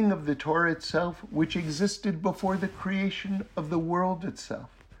giving of the Torah itself, which existed before the creation of the world itself,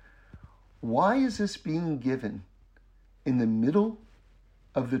 why is this being given in the middle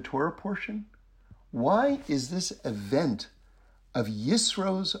of the Torah portion? Why is this event of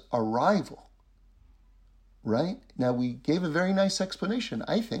Yisro's arrival, right? Now, we gave a very nice explanation,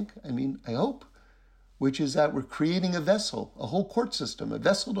 I think, I hope, which is that we're creating a vessel, a whole court system, a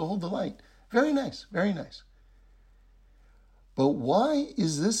vessel to hold the light. Very nice, very nice. But why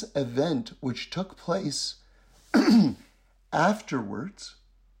is this event, which took place afterwards,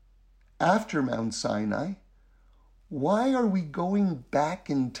 after Mount Sinai, why are we going back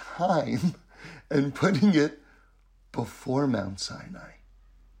in time and putting it before Mount Sinai?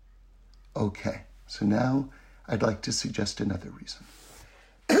 Okay, so now I'd like to suggest another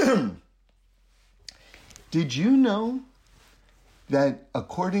reason. Did you know that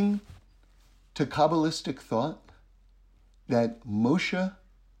according to Kabbalistic thought, that Moshe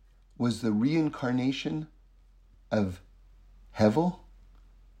was the reincarnation of Hevel,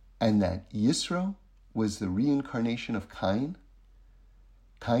 and that Yisro was the reincarnation of Cain?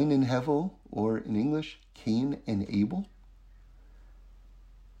 Cain and Hevel, or in English, Cain and Abel?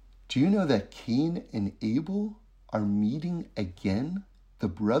 Do you know that Cain and Abel are meeting again? The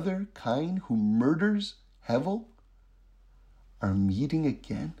brother Cain who murders Hevel are meeting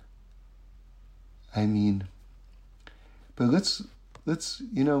again? I mean, but let's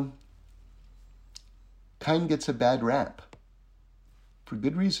Cain gets a bad rap. For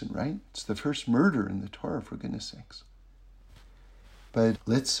good reason, right? It's the first murder in the Torah, for goodness sakes. But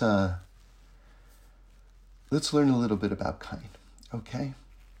let's learn a little bit about Cain, okay?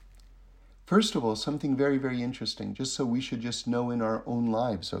 First of all, something very, very interesting, just so we should just know in our own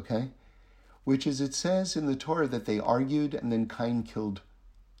lives, okay? Which is, it says in the Torah that they argued and then Cain killed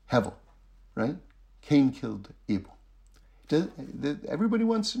Hevel, right? Cain killed Abel. Everybody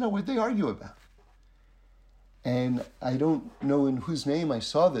wants to know what they argue about. And I don't know in whose name I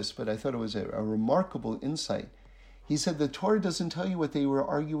saw this, but I thought it was a remarkable insight. He said the Torah doesn't tell you what they were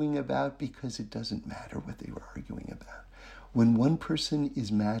arguing about because it doesn't matter what they were arguing about. When one person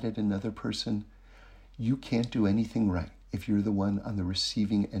is mad at another person, you can't do anything right if you're the one on the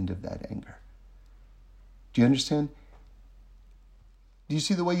receiving end of that anger. Do you understand? Do you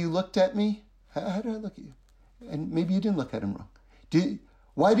see the way you looked at me? How did I look at you? And maybe you didn't look at him wrong.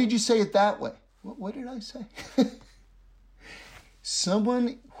 Why did you say it that way? What did I say?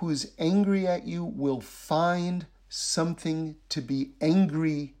 Someone who's angry at you will find something to be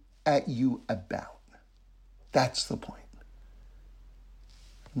angry at you about. That's the point.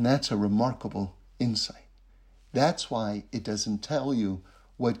 And that's a remarkable insight. That's why it doesn't tell you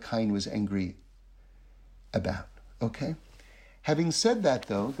what Cain was angry about, okay? Having said that,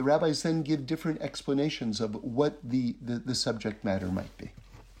 though, the rabbis then give different explanations of what the subject matter might be.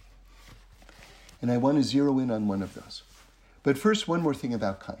 And I want to zero in on one of those. But first, one more thing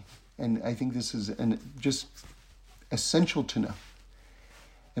about Cain. And I think this is just essential to know.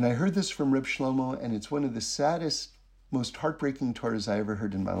 And I heard this from Reb Shlomo, and it's one of the saddest, most heartbreaking Torahs I ever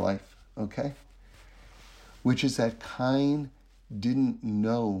heard in my life, okay? Which is that Cain didn't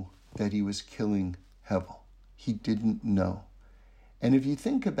know that he was killing Hevel. He didn't know. And if you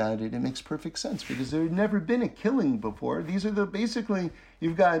think about it, it makes perfect sense because there had never been a killing before. These are basically,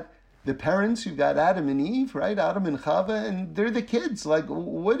 you've got the parents, you've got Adam and Eve, right? Adam and Chava, and they're the kids. Like,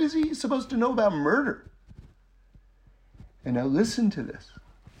 what is he supposed to know about murder? And now listen to this.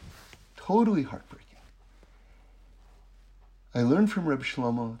 Totally heartbreaking. I learned from Reb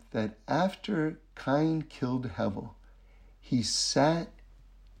Shlomo that after Cain killed Hevel, he sat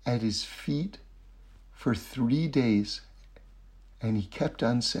at his feet for 3 days and he kept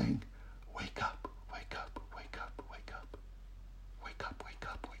on saying, wake up, wake up, wake up, wake up, wake up, wake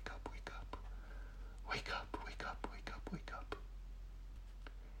up, wake up, wake up, wake up, wake up, wake up, wake up.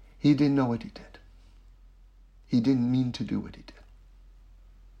 He didn't know what he did. He didn't mean to do what he did.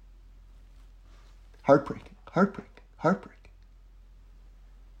 Heartbreaking, heartbreaking, heartbreaking.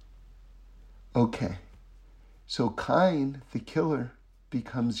 Okay, so Cain, the killer,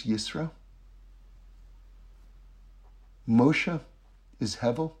 becomes Yisro. Moshe is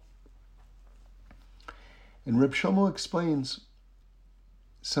Hevel. And Reb Shlomo explains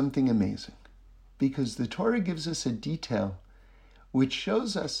something amazing, because the Torah gives us a detail which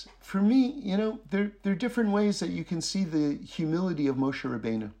shows us, for me, there are different ways that you can see the humility of Moshe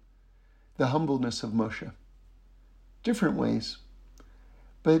Rabbeinu, the humbleness of Moshe. Different ways.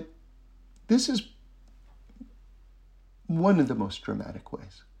 But this is one of the most dramatic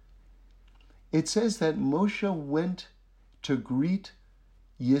ways. It says that Moshe went to greet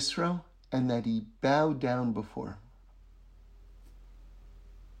Yisro and that he bowed down before him.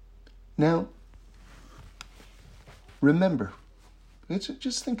 Now, remember, let's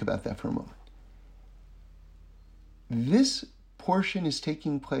just think about that for a moment. This portion is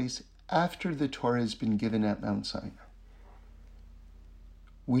taking place after the Torah has been given at Mount Sinai,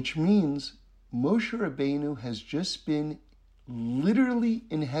 which means Moshe Rabbeinu has just been literally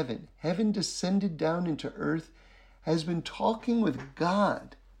in heaven. Heaven descended down into earth, has been talking with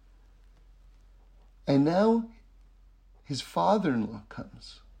God. And now his father-in-law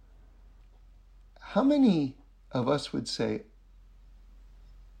comes. How many of us would say,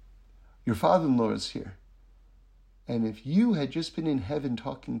 your father-in-law is here? And if you had just been in heaven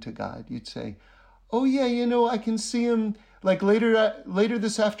talking to God, you'd say, oh yeah, I can see him, like later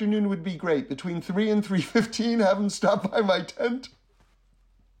this afternoon would be great. Between 3 and 3:15, have him stop by my tent.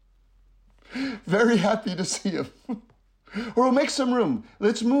 Very happy to see him. Or we'll make some room.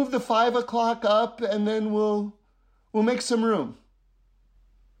 Let's move the 5 o'clock up and then we'll make some room.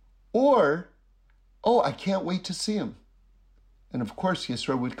 Or, oh, I can't wait to see him. And of course,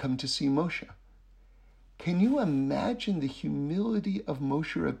 Yisro would come to see Moshe. Can you imagine the humility of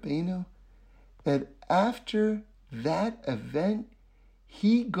Moshe Rabbeinu, that after that event,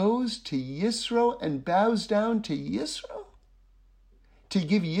 he goes to Yisro and bows down to Yisro? To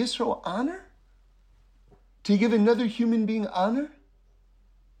give Yisro honor? To give another human being honor?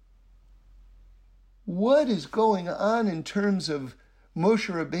 What is going on in terms of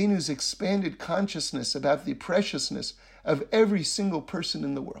Moshe Rabbeinu's expanded consciousness about the preciousness of every single person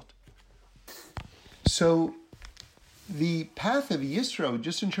in the world? So the path of Yisro,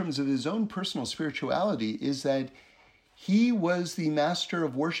 just in terms of his own personal spirituality, is that he was the master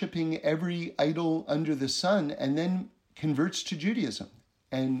of worshiping every idol under the sun and then converts to Judaism.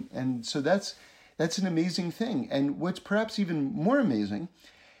 And so that's an amazing thing. And what's perhaps even more amazing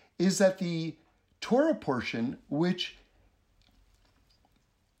is that the Torah portion,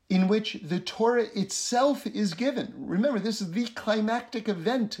 in which the Torah itself is given. Remember, this is the climactic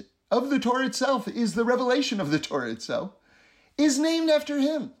event of the Torah itself, is the revelation of the Torah itself, is named after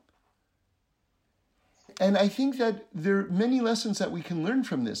him. And I think that there are many lessons that we can learn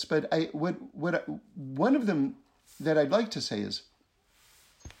from this, but one of them that I'd like to say is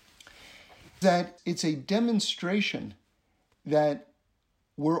that it's a demonstration that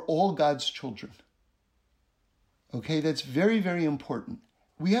we're all God's children. Okay, that's very, very important.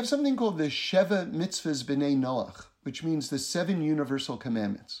 We have something called the Sheva Mitzvahs B'nai Noach, which means the 7 universal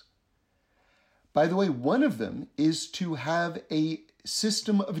commandments. By the way, one of them is to have a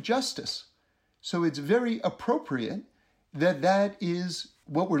system of justice. So it's very appropriate that that is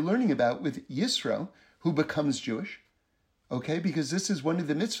what we're learning about with Yisro, who becomes Jewish, okay? Because this is one of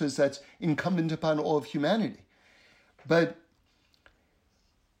the mitzvahs that's incumbent upon all of humanity. But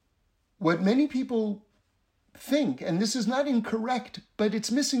what many people think, and this is not incorrect, but it's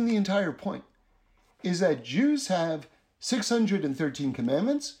missing the entire point, is that Jews have 613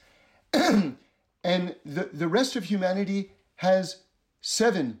 commandments, and the rest of humanity has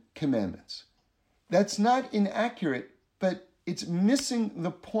 7 commandments. That's not inaccurate, but it's missing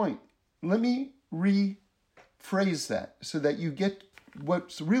the point. Let me rephrase that so that you get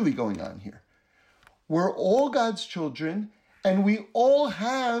what's really going on here. We're all God's children, and we all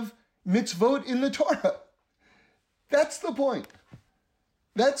have mitzvot in the Torah. That's the point.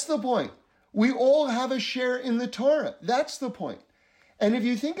 That's the point. We all have a share in the Torah. That's the point. And if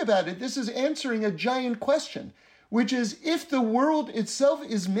you think about it, this is answering a giant question, which is, if the world itself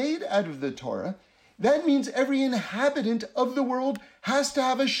is made out of the Torah, that means every inhabitant of the world has to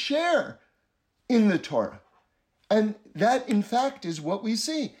have a share in the Torah. And that, in fact, is what we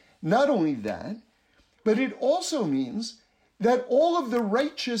see. Not only that, but it also means that all of the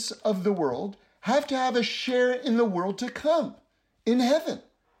righteous of the world have to have a share in the world to come, in heaven.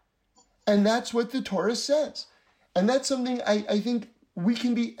 And that's what the Torah says. And that's something I think we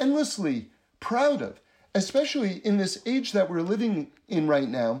can be endlessly proud of, especially in this age that we're living in right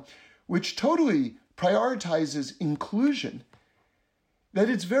now, which totally prioritizes inclusion, that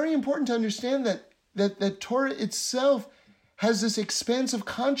it's very important to understand that Torah itself has this expansive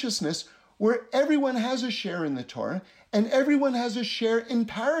consciousness where everyone has a share in the Torah and everyone has a share in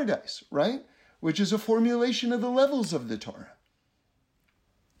paradise, right? Which is a formulation of the levels of the Torah.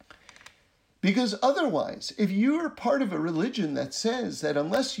 Because otherwise, if you're part of a religion that says that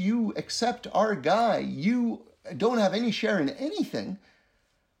unless you accept our guy, you don't have any share in anything,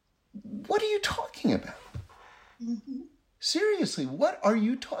 what are you talking about? Mm-hmm. Seriously, what are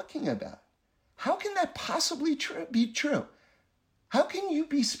you talking about? How can that possibly be true? How can you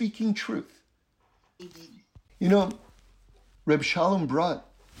be speaking truth? Mm-hmm. You know, Reb Shalom brought,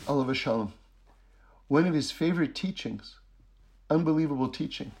 Alav Shalom, one of his favorite teachings, unbelievable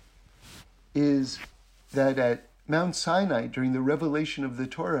teaching, is that at Mount Sinai, during the revelation of the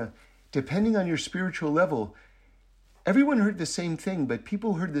Torah, depending on your spiritual level, everyone heard the same thing, but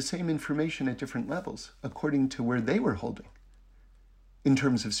people heard the same information at different levels, according to where they were holding, in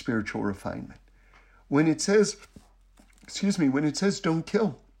terms of spiritual refinement. When it says, don't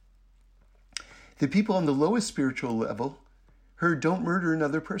kill, the people on the lowest spiritual level heard, don't murder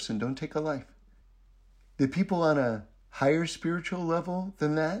another person, don't take a life. The people on a higher spiritual level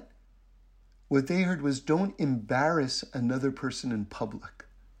than that, what they heard was, don't embarrass another person in public,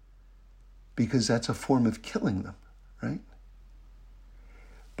 because that's a form of killing them, right?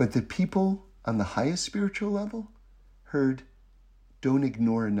 But the people on the highest spiritual level heard, don't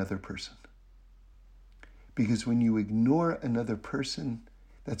ignore another person. Because when you ignore another person,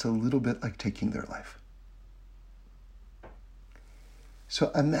 that's a little bit like taking their life.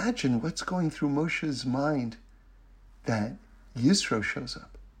 So imagine what's going through Moshe's mind that Yisro shows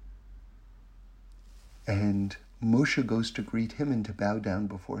up. And Moshe goes to greet him and to bow down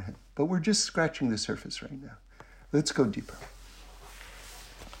before him. But we're just scratching the surface right now. Let's go deeper.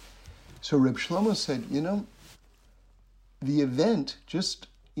 So Reb Shlomo said, the event, just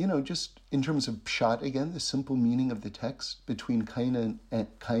in terms of pshat again, the simple meaning of the text between Cain and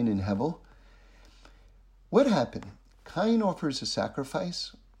Hevel, what happened? Cain offers a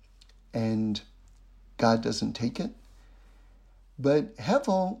sacrifice and God doesn't take it. But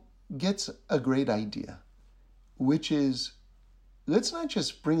Hevel gets a great idea, which is, let's not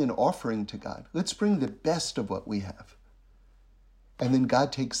just bring an offering to God. Let's bring the best of what we have. And then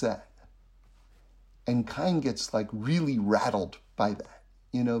God takes that. And Cain gets really rattled by that,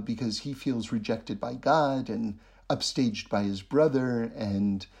 because he feels rejected by God and upstaged by his brother.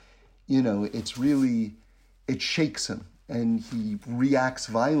 And, it shakes him and he reacts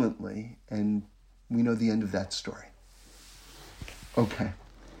violently. And we know the end of that story. Okay.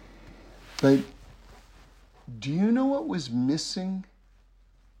 But do you know what was missing,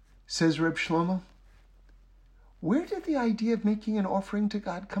 says Reb Shlomo? Where did the idea of making an offering to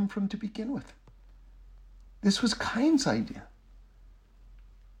God come from to begin with? This was Cain's idea.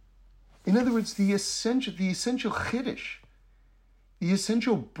 In other words, the essential chiddush, the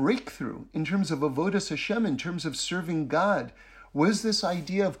essential breakthrough in terms of avodas Hashem, in terms of serving God, was this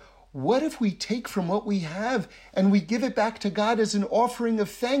idea of, what if we take from what we have and we give it back to God as an offering of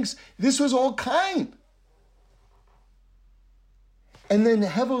thanks? This was all Cain. And then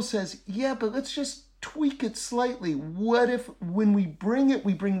Hevel says, yeah, but let's just tweak it slightly. What if when we bring it,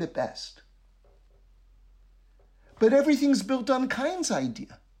 we bring the best? But everything's built on Cain's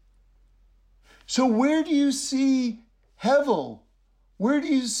idea. So where do you see Hevel? Where do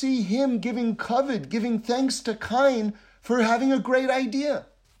you see him giving kavod, giving thanks to Cain for having a great idea?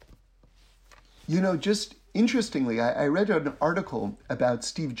 Just interestingly, I read an article about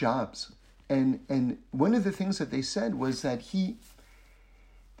Steve Jobs, and one of the things that they said was that he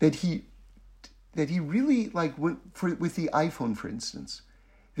really with the iPhone, for instance,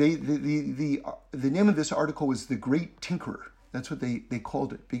 the name of this article was The Great Tinkerer. That's what they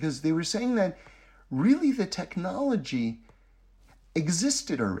called it, because they were saying that really the technology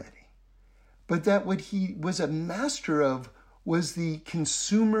existed already, but that what he was a master of was the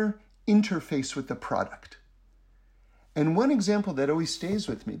consumer interface with the product. And one example that always stays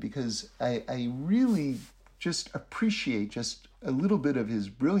with me, because I really just appreciate just a little bit of his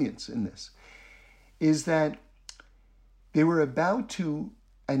brilliance in this, is that they were about to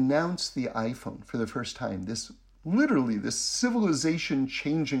announce the iPhone for the first time, this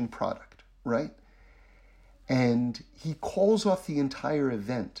civilization-changing product, right? And he calls off the entire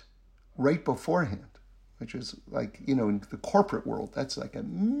event right beforehand, which is in the corporate world, that's a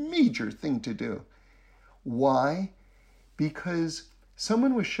major thing to do. Why? Because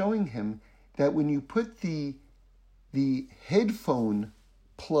someone was showing him that when you put the headphone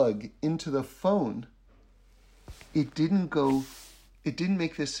plug into the phone, it didn't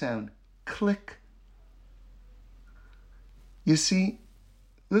make this sound, click. You see,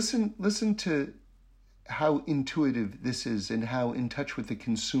 listen to how intuitive this is and how in touch with the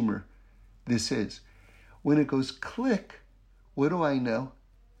consumer this is. When it goes click, what do I know?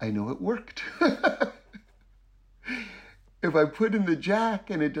 I know it worked. If I put in the jack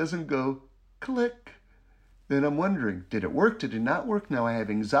and it doesn't go click, then I'm wondering, did it work? Did it not work? Now I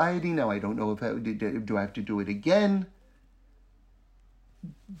have anxiety. Now I don't know do I have to do it again?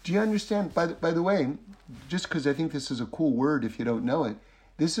 Do you understand? By the way, just because I think this is a cool word if you don't know it,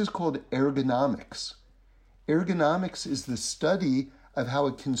 this is called ergonomics. Ergonomics is the study of how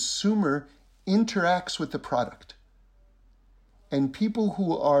a consumer interacts with the product. And people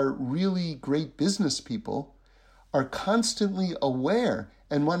who are really great business people are constantly aware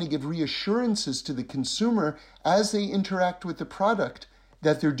and want to give reassurances to the consumer as they interact with the product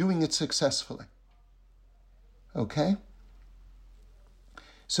that they're doing it successfully. Okay?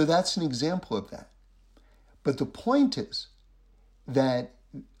 So that's an example of that. But the point is that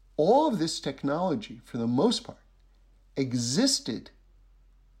all of this technology, for the most part, existed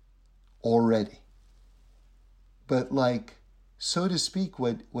already. But so to speak,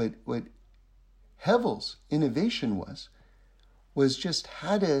 what Hevel's innovation was just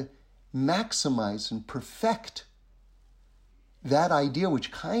how to maximize and perfect that idea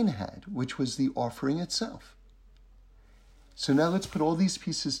which Cain had, which was the offering itself. So now let's put all these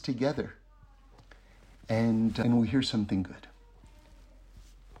pieces together and we'll hear something good.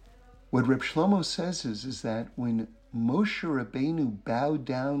 What Reb Shlomo says is that when Moshe Rabbeinu bowed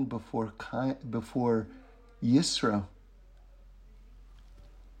down before Yisro,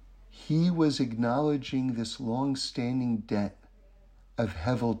 he was acknowledging this long-standing debt of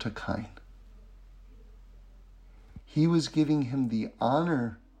Hevel to Cain. He was giving him the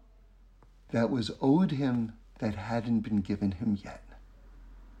honor that was owed him that hadn't been given him yet.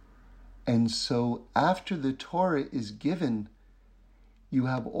 And so after the Torah is given, you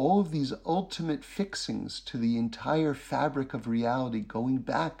have all of these ultimate fixings to the entire fabric of reality going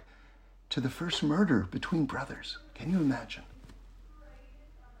back to the first murder between brothers. Can you imagine?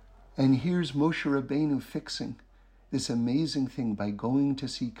 And here's Moshe Rabbeinu fixing this amazing thing by going to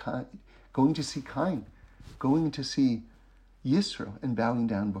see Cain, going to see Yisro and bowing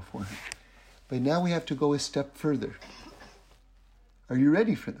down before him. But now we have to go a step further. Are you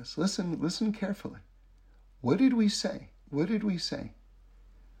ready for this? Listen carefully. What did we say? What did we say?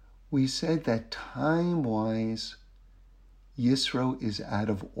 We said that time-wise, Yisro is out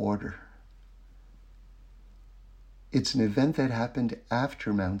of order. It's an event that happened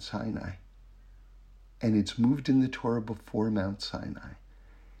after Mount Sinai, and it's moved in the Torah before Mount Sinai,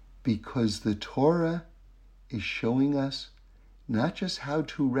 because the Torah is showing us not just how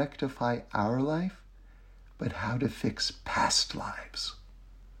to rectify our life, but how to fix past lives.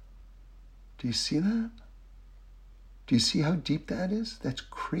 Do you see that? Do you see how deep that is? That's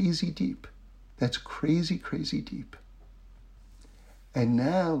crazy deep. That's crazy, crazy deep. And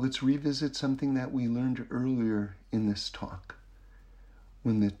now let's revisit something that we learned earlier in this talk.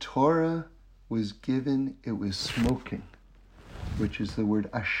 When the Torah was given, it was smoking, which is the word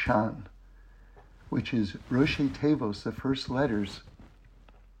Ashan, which is Roshei Tevos, the first letters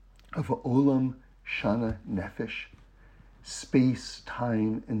of Olam, Shana, Nefesh, space,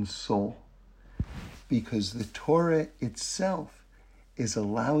 time, and soul. Because the Torah itself is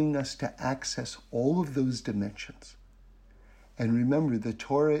allowing us to access all of those dimensions. And remember, the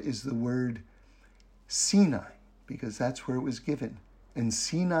Torah is the word Sinai, because that's where it was given. And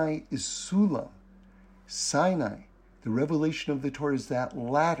Sinai is Sulam. Sinai, the revelation of the Torah, is that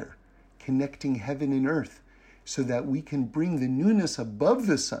ladder connecting heaven and earth so that we can bring the newness above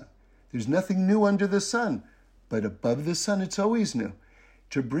the sun. There's nothing new under the sun, but above the sun it's always new.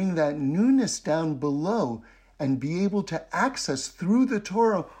 To bring that newness down below and be able to access through the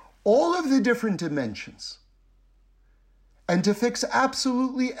Torah all of the different dimensions. And to fix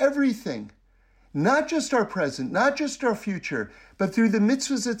absolutely everything. Not just our present, not just our future, but through the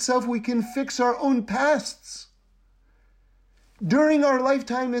mitzvahs itself we can fix our own pasts. During our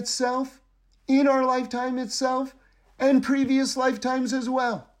lifetime itself, in our lifetime itself, and previous lifetimes as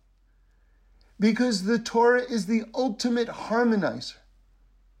well. Because the Torah is the ultimate harmonizer,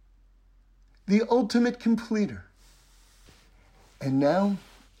 the ultimate completer. And now,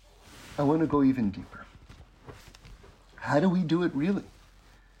 I want to go even deeper. How do we do it really?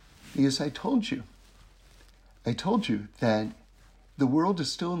 Because I told you that the world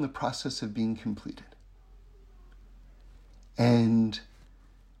is still in the process of being completed. And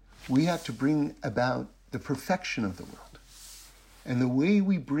we have to bring about the perfection of the world. And the way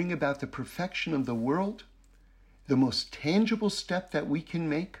we bring about the perfection of the world, the most tangible step that we can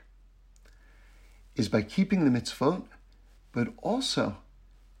make is by keeping the mitzvot, but also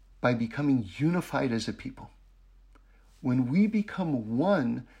by becoming unified as a people. When we become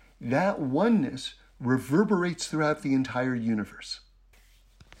one, that oneness reverberates throughout the entire universe.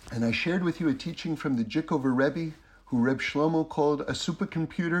 And I shared with you a teaching from the Jikover Rebbe, who Reb Shlomo called a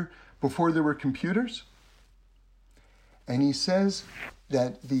supercomputer before there were computers. And he says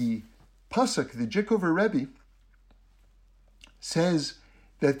that the Pasuk, the Jikover Rebbe, says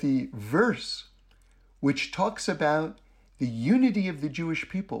that the verse which talks about the unity of the Jewish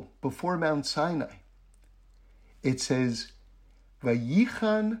people before Mount Sinai, it says,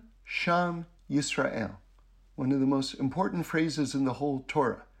 Vayichan Sham Yisrael, one of the most important phrases in the whole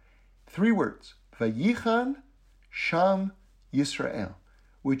Torah. 3 words, Vayichan Sham Yisrael,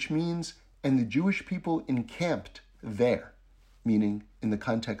 which means, and the Jewish people encamped there, meaning in the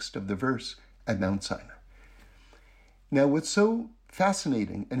context of the verse at Mount Sinai. Now, what's so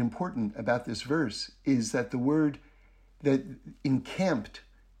fascinating and important about this verse is that the word that encamped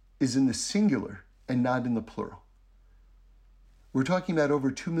is in the singular and not in the plural. We're talking about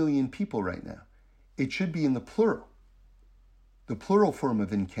over 2 million people right now. It should be in the plural form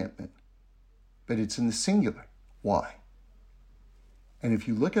of encampment, but it's in the singular. Why? And if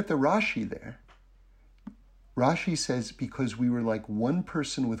you look at the Rashi there, Rashi says, because we were like one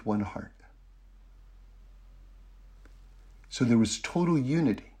person with one heart. So there was total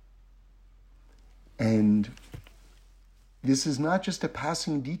unity. And this is not just a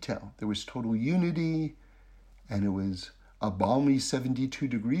passing detail. There was total unity, and it was a balmy 72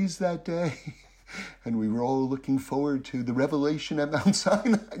 degrees that day, and we were all looking forward to the revelation at Mount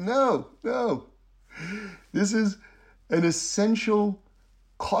Sinai. No. This is an essential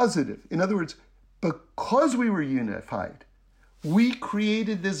causative. In other words, Because we were unified, we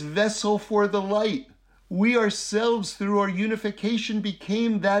created this vessel for the light. We ourselves, through our unification,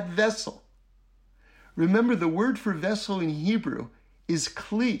 became that vessel. Remember, the word for vessel in Hebrew is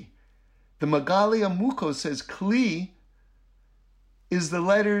kli. The Magali Amuko says kli is the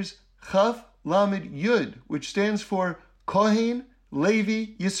letters Chaf, Lamed, Yud, which stands for Kohen,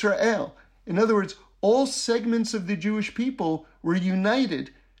 Levi, Yisrael. In other words, all segments of the Jewish people were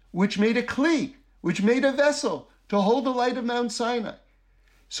united, which made a kli, which made a vessel to hold the light of Mount Sinai.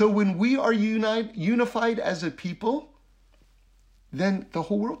 So when we are unified as a people, then the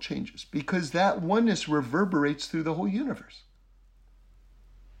whole world changes, because that oneness reverberates through the whole universe.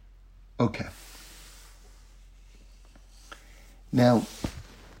 Okay. Now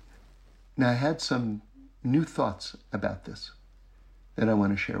I had some new thoughts about this that I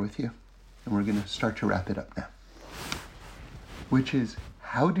want to share with you, and we're going to start to wrap it up now, which is,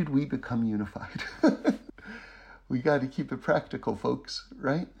 how did we become unified? We got to keep it practical, folks,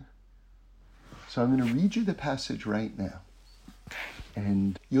 right? So I'm going to read you the passage right now,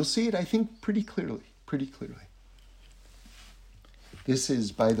 and you'll see it, I think, pretty clearly. This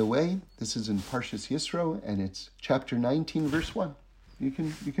is, by the way, this is in Parshas Yisro, and it's chapter 19, verse 1. You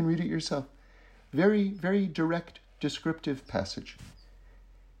can read it yourself. Very, very direct, descriptive passage.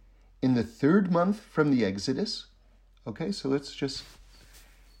 In the third month from the Exodus, okay, so let's just,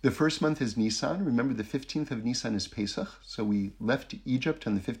 the first month is Nisan. Remember, the 15th of Nisan is Pesach, so we left Egypt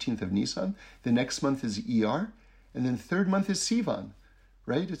on the 15th of Nisan. The next month is Iyar, and then third month is Sivan,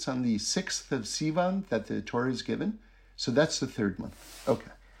 right? It's on the 6th of Sivan that the Torah is given. So that's the third month.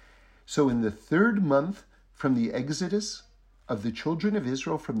 Okay. So in the third month from the exodus of the children of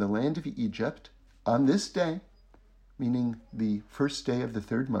Israel from the land of Egypt, on this day, meaning the first day of the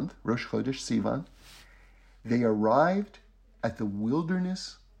third month, Rosh Chodesh Sivan, they arrived at the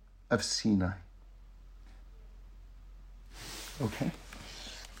wilderness of Sinai. Okay?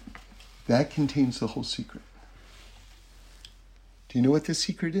 That contains the whole secret. Do you know what the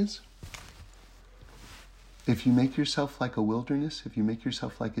secret is? If you make yourself like a wilderness, if you make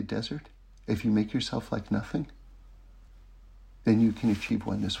yourself like a desert, if you make yourself like nothing, then you can achieve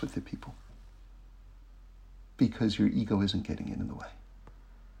oneness with the people, because your ego isn't getting in the way.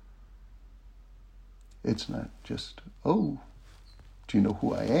 It's not just, oh, do you know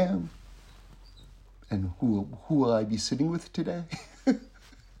who I am? And who will I be sitting with today? And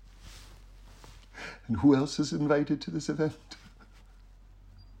who else is invited to this event?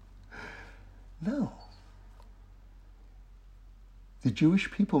 No. The Jewish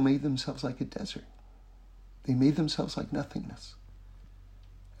people made themselves like a desert. They made themselves like nothingness.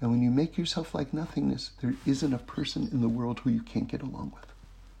 And when you make yourself like nothingness, there isn't a person in the world who you can't get along with.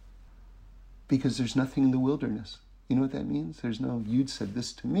 Because there's nothing in the wilderness. You know what that means? There's no, you said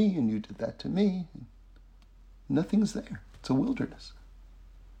this to me and you did that to me. Nothing's there. It's a wilderness.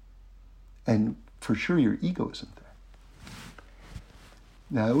 And for sure your ego isn't there.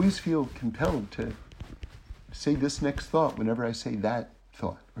 Now, I always feel compelled to say this next thought whenever I say that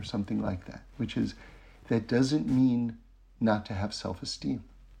thought or something like that, which is, that doesn't mean not to have self-esteem.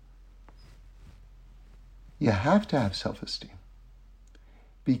 You have to have self-esteem,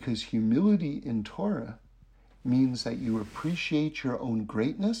 because humility in Torah means that you appreciate your own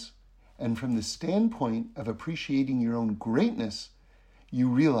greatness, and from the standpoint of appreciating your own greatness, you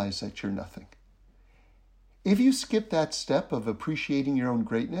realize that you're nothing. If you skip that step of appreciating your own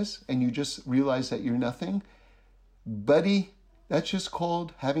greatness and you just realize that you're nothing, buddy, that's just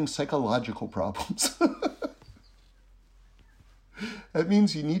called having psychological problems. That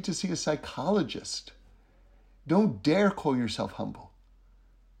means you need to see a psychologist. Don't dare call yourself humble,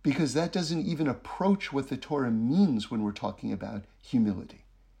 because that doesn't even approach what the Torah means when we're talking about humility.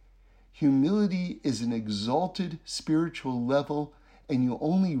 Humility is an exalted spiritual level, and you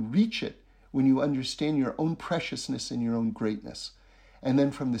only reach it when you understand your own preciousness and your own greatness. And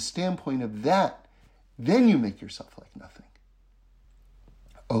then from the standpoint of that, then you make yourself like nothing.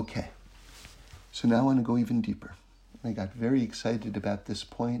 Okay, so now I want to go even deeper. I got very excited about this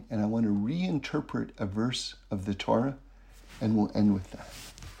point, and I want to reinterpret a verse of the Torah, and we'll end with that.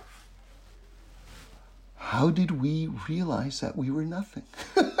 How did we realize that we were nothing?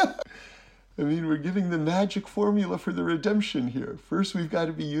 I mean, we're giving the magic formula for the redemption here. First, we've got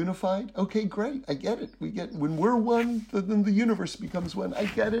to be unified. Okay, great. I get it. When we're one, then the universe becomes one. I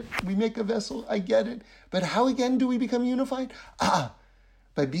get it. We make a vessel. I get it. But how again do we become unified?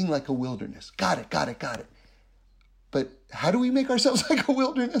 By being like a wilderness. Got it. But how do we make ourselves like a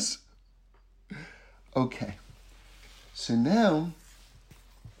wilderness? Okay. So now,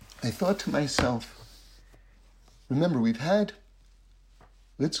 I thought to myself, remember, we've had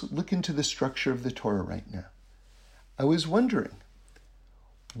let's look into the structure of the Torah right now. I was wondering,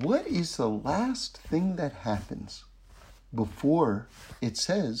 what is the last thing that happens before it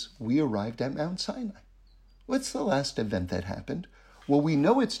says we arrived at Mount Sinai? What's the last event that happened? Well, we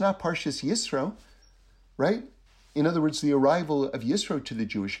know it's not Parshas Yisro, right? In other words, the arrival of Yisro to the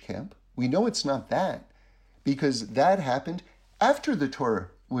Jewish camp. We know it's not that, because that happened after the Torah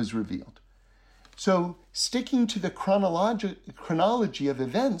was revealed. So, sticking to the chronology of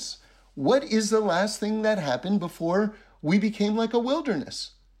events, what is the last thing that happened before we became like a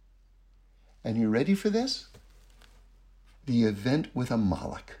wilderness? And you ready for this? The event with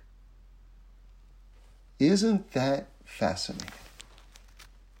Amalek. Isn't that fascinating?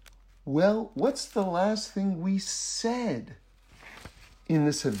 Well, what's the last thing we said in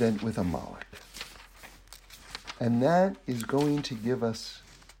this event with Amalek? And that is going to give us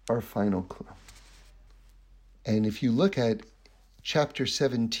our final clue. And if you look at chapter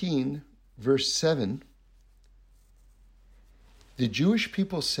 17, verse 7, the Jewish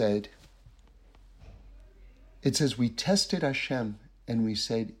people said, it says, we tested Hashem and we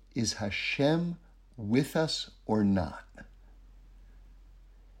said, is Hashem with us or not?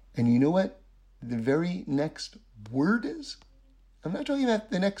 And you know what the very next word is? I'm not talking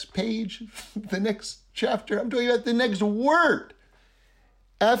about the next page, the next chapter. I'm talking about the next word.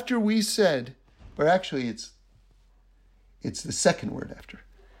 After we said, or actually it's the second word after.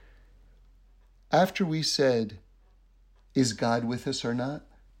 After we said, is God with us or not?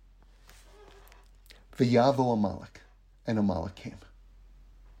 V'yavo Amalek, and Amalek came.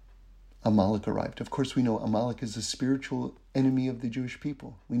 Amalek arrived. Of course, we know Amalek is the spiritual enemy of the Jewish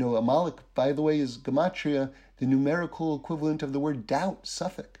people. We know Amalek, by the way, is gematria, the numerical equivalent of the word doubt,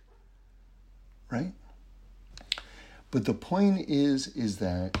 Suffolk. Right? But the point is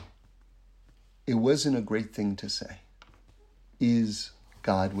that it wasn't a great thing to say. Is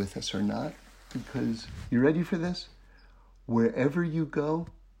God with us or not? Because, you ready for this? Wherever you go,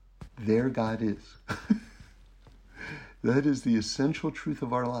 there God is. That is the essential truth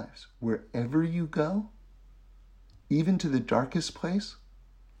of our lives. Wherever you go, even to the darkest place,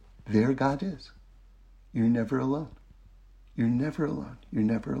 there God is. You're never alone. You're never alone. You're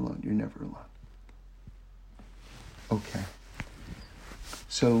never alone. You're never alone. Okay.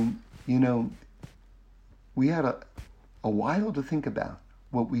 So, we had a while to think about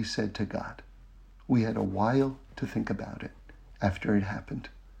what we said to God. We had a while to think about it after it happened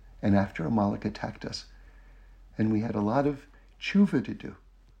and after Amalek attacked us. And we had a lot of tshuva to do,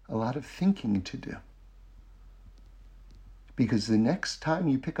 a lot of thinking to do. Because the next time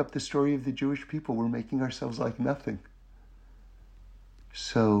you pick up the story of the Jewish people, we're making ourselves like nothing.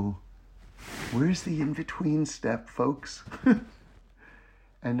 So, where's the in-between step, folks?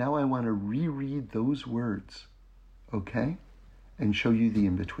 And now I want to reread those words, okay? And show you the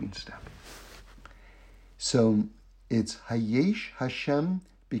in-between step. So, it's Hayesh Hashem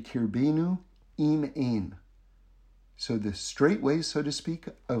B'kirbenu Im Ein. So the straight way, so to speak,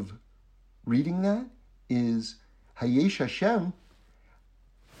 of reading that is Hayesh Hashem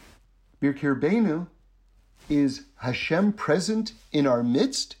B'kirbenu is Hashem present in our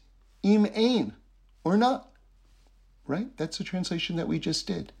midst, Im Ein, or not. Right? That's the translation that we just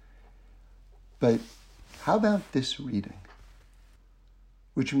did. But how about this reading?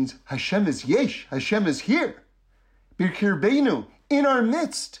 Which means Hashem is Yesh, Hashem is here. B'kirbenu, in our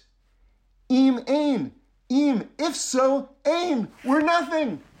midst. Im Ein, Im, if so, Ein, we're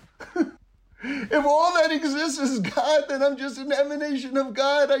nothing. If all that exists is God, then I'm just an emanation of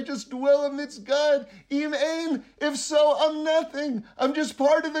God. I just dwell amidst God. Im Ein, if so, I'm nothing. I'm just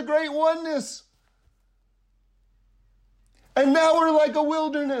part of the great oneness. And now we're like a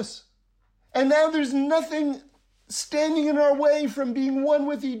wilderness. And now there's nothing standing in our way from being one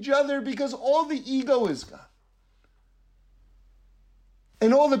with each other because all the ego is gone.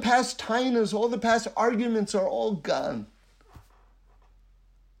 And all the past tainas, all the past arguments are all gone.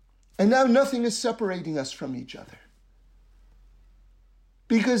 And now nothing is separating us from each other.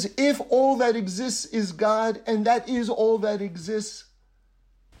 Because if all that exists is God, and that is all that exists,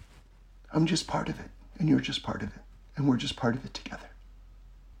 I'm just part of it, and you're just part of it, and we're just part of it together.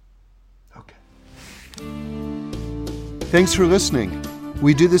 Okay. Thanks for listening.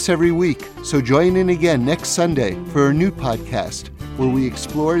 We do this every week, so join in again next Sunday for a new podcast where we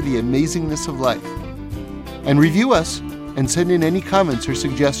explore the amazingness of life. And review us and send in any comments or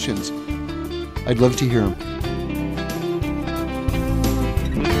suggestions. I'd love to hear them.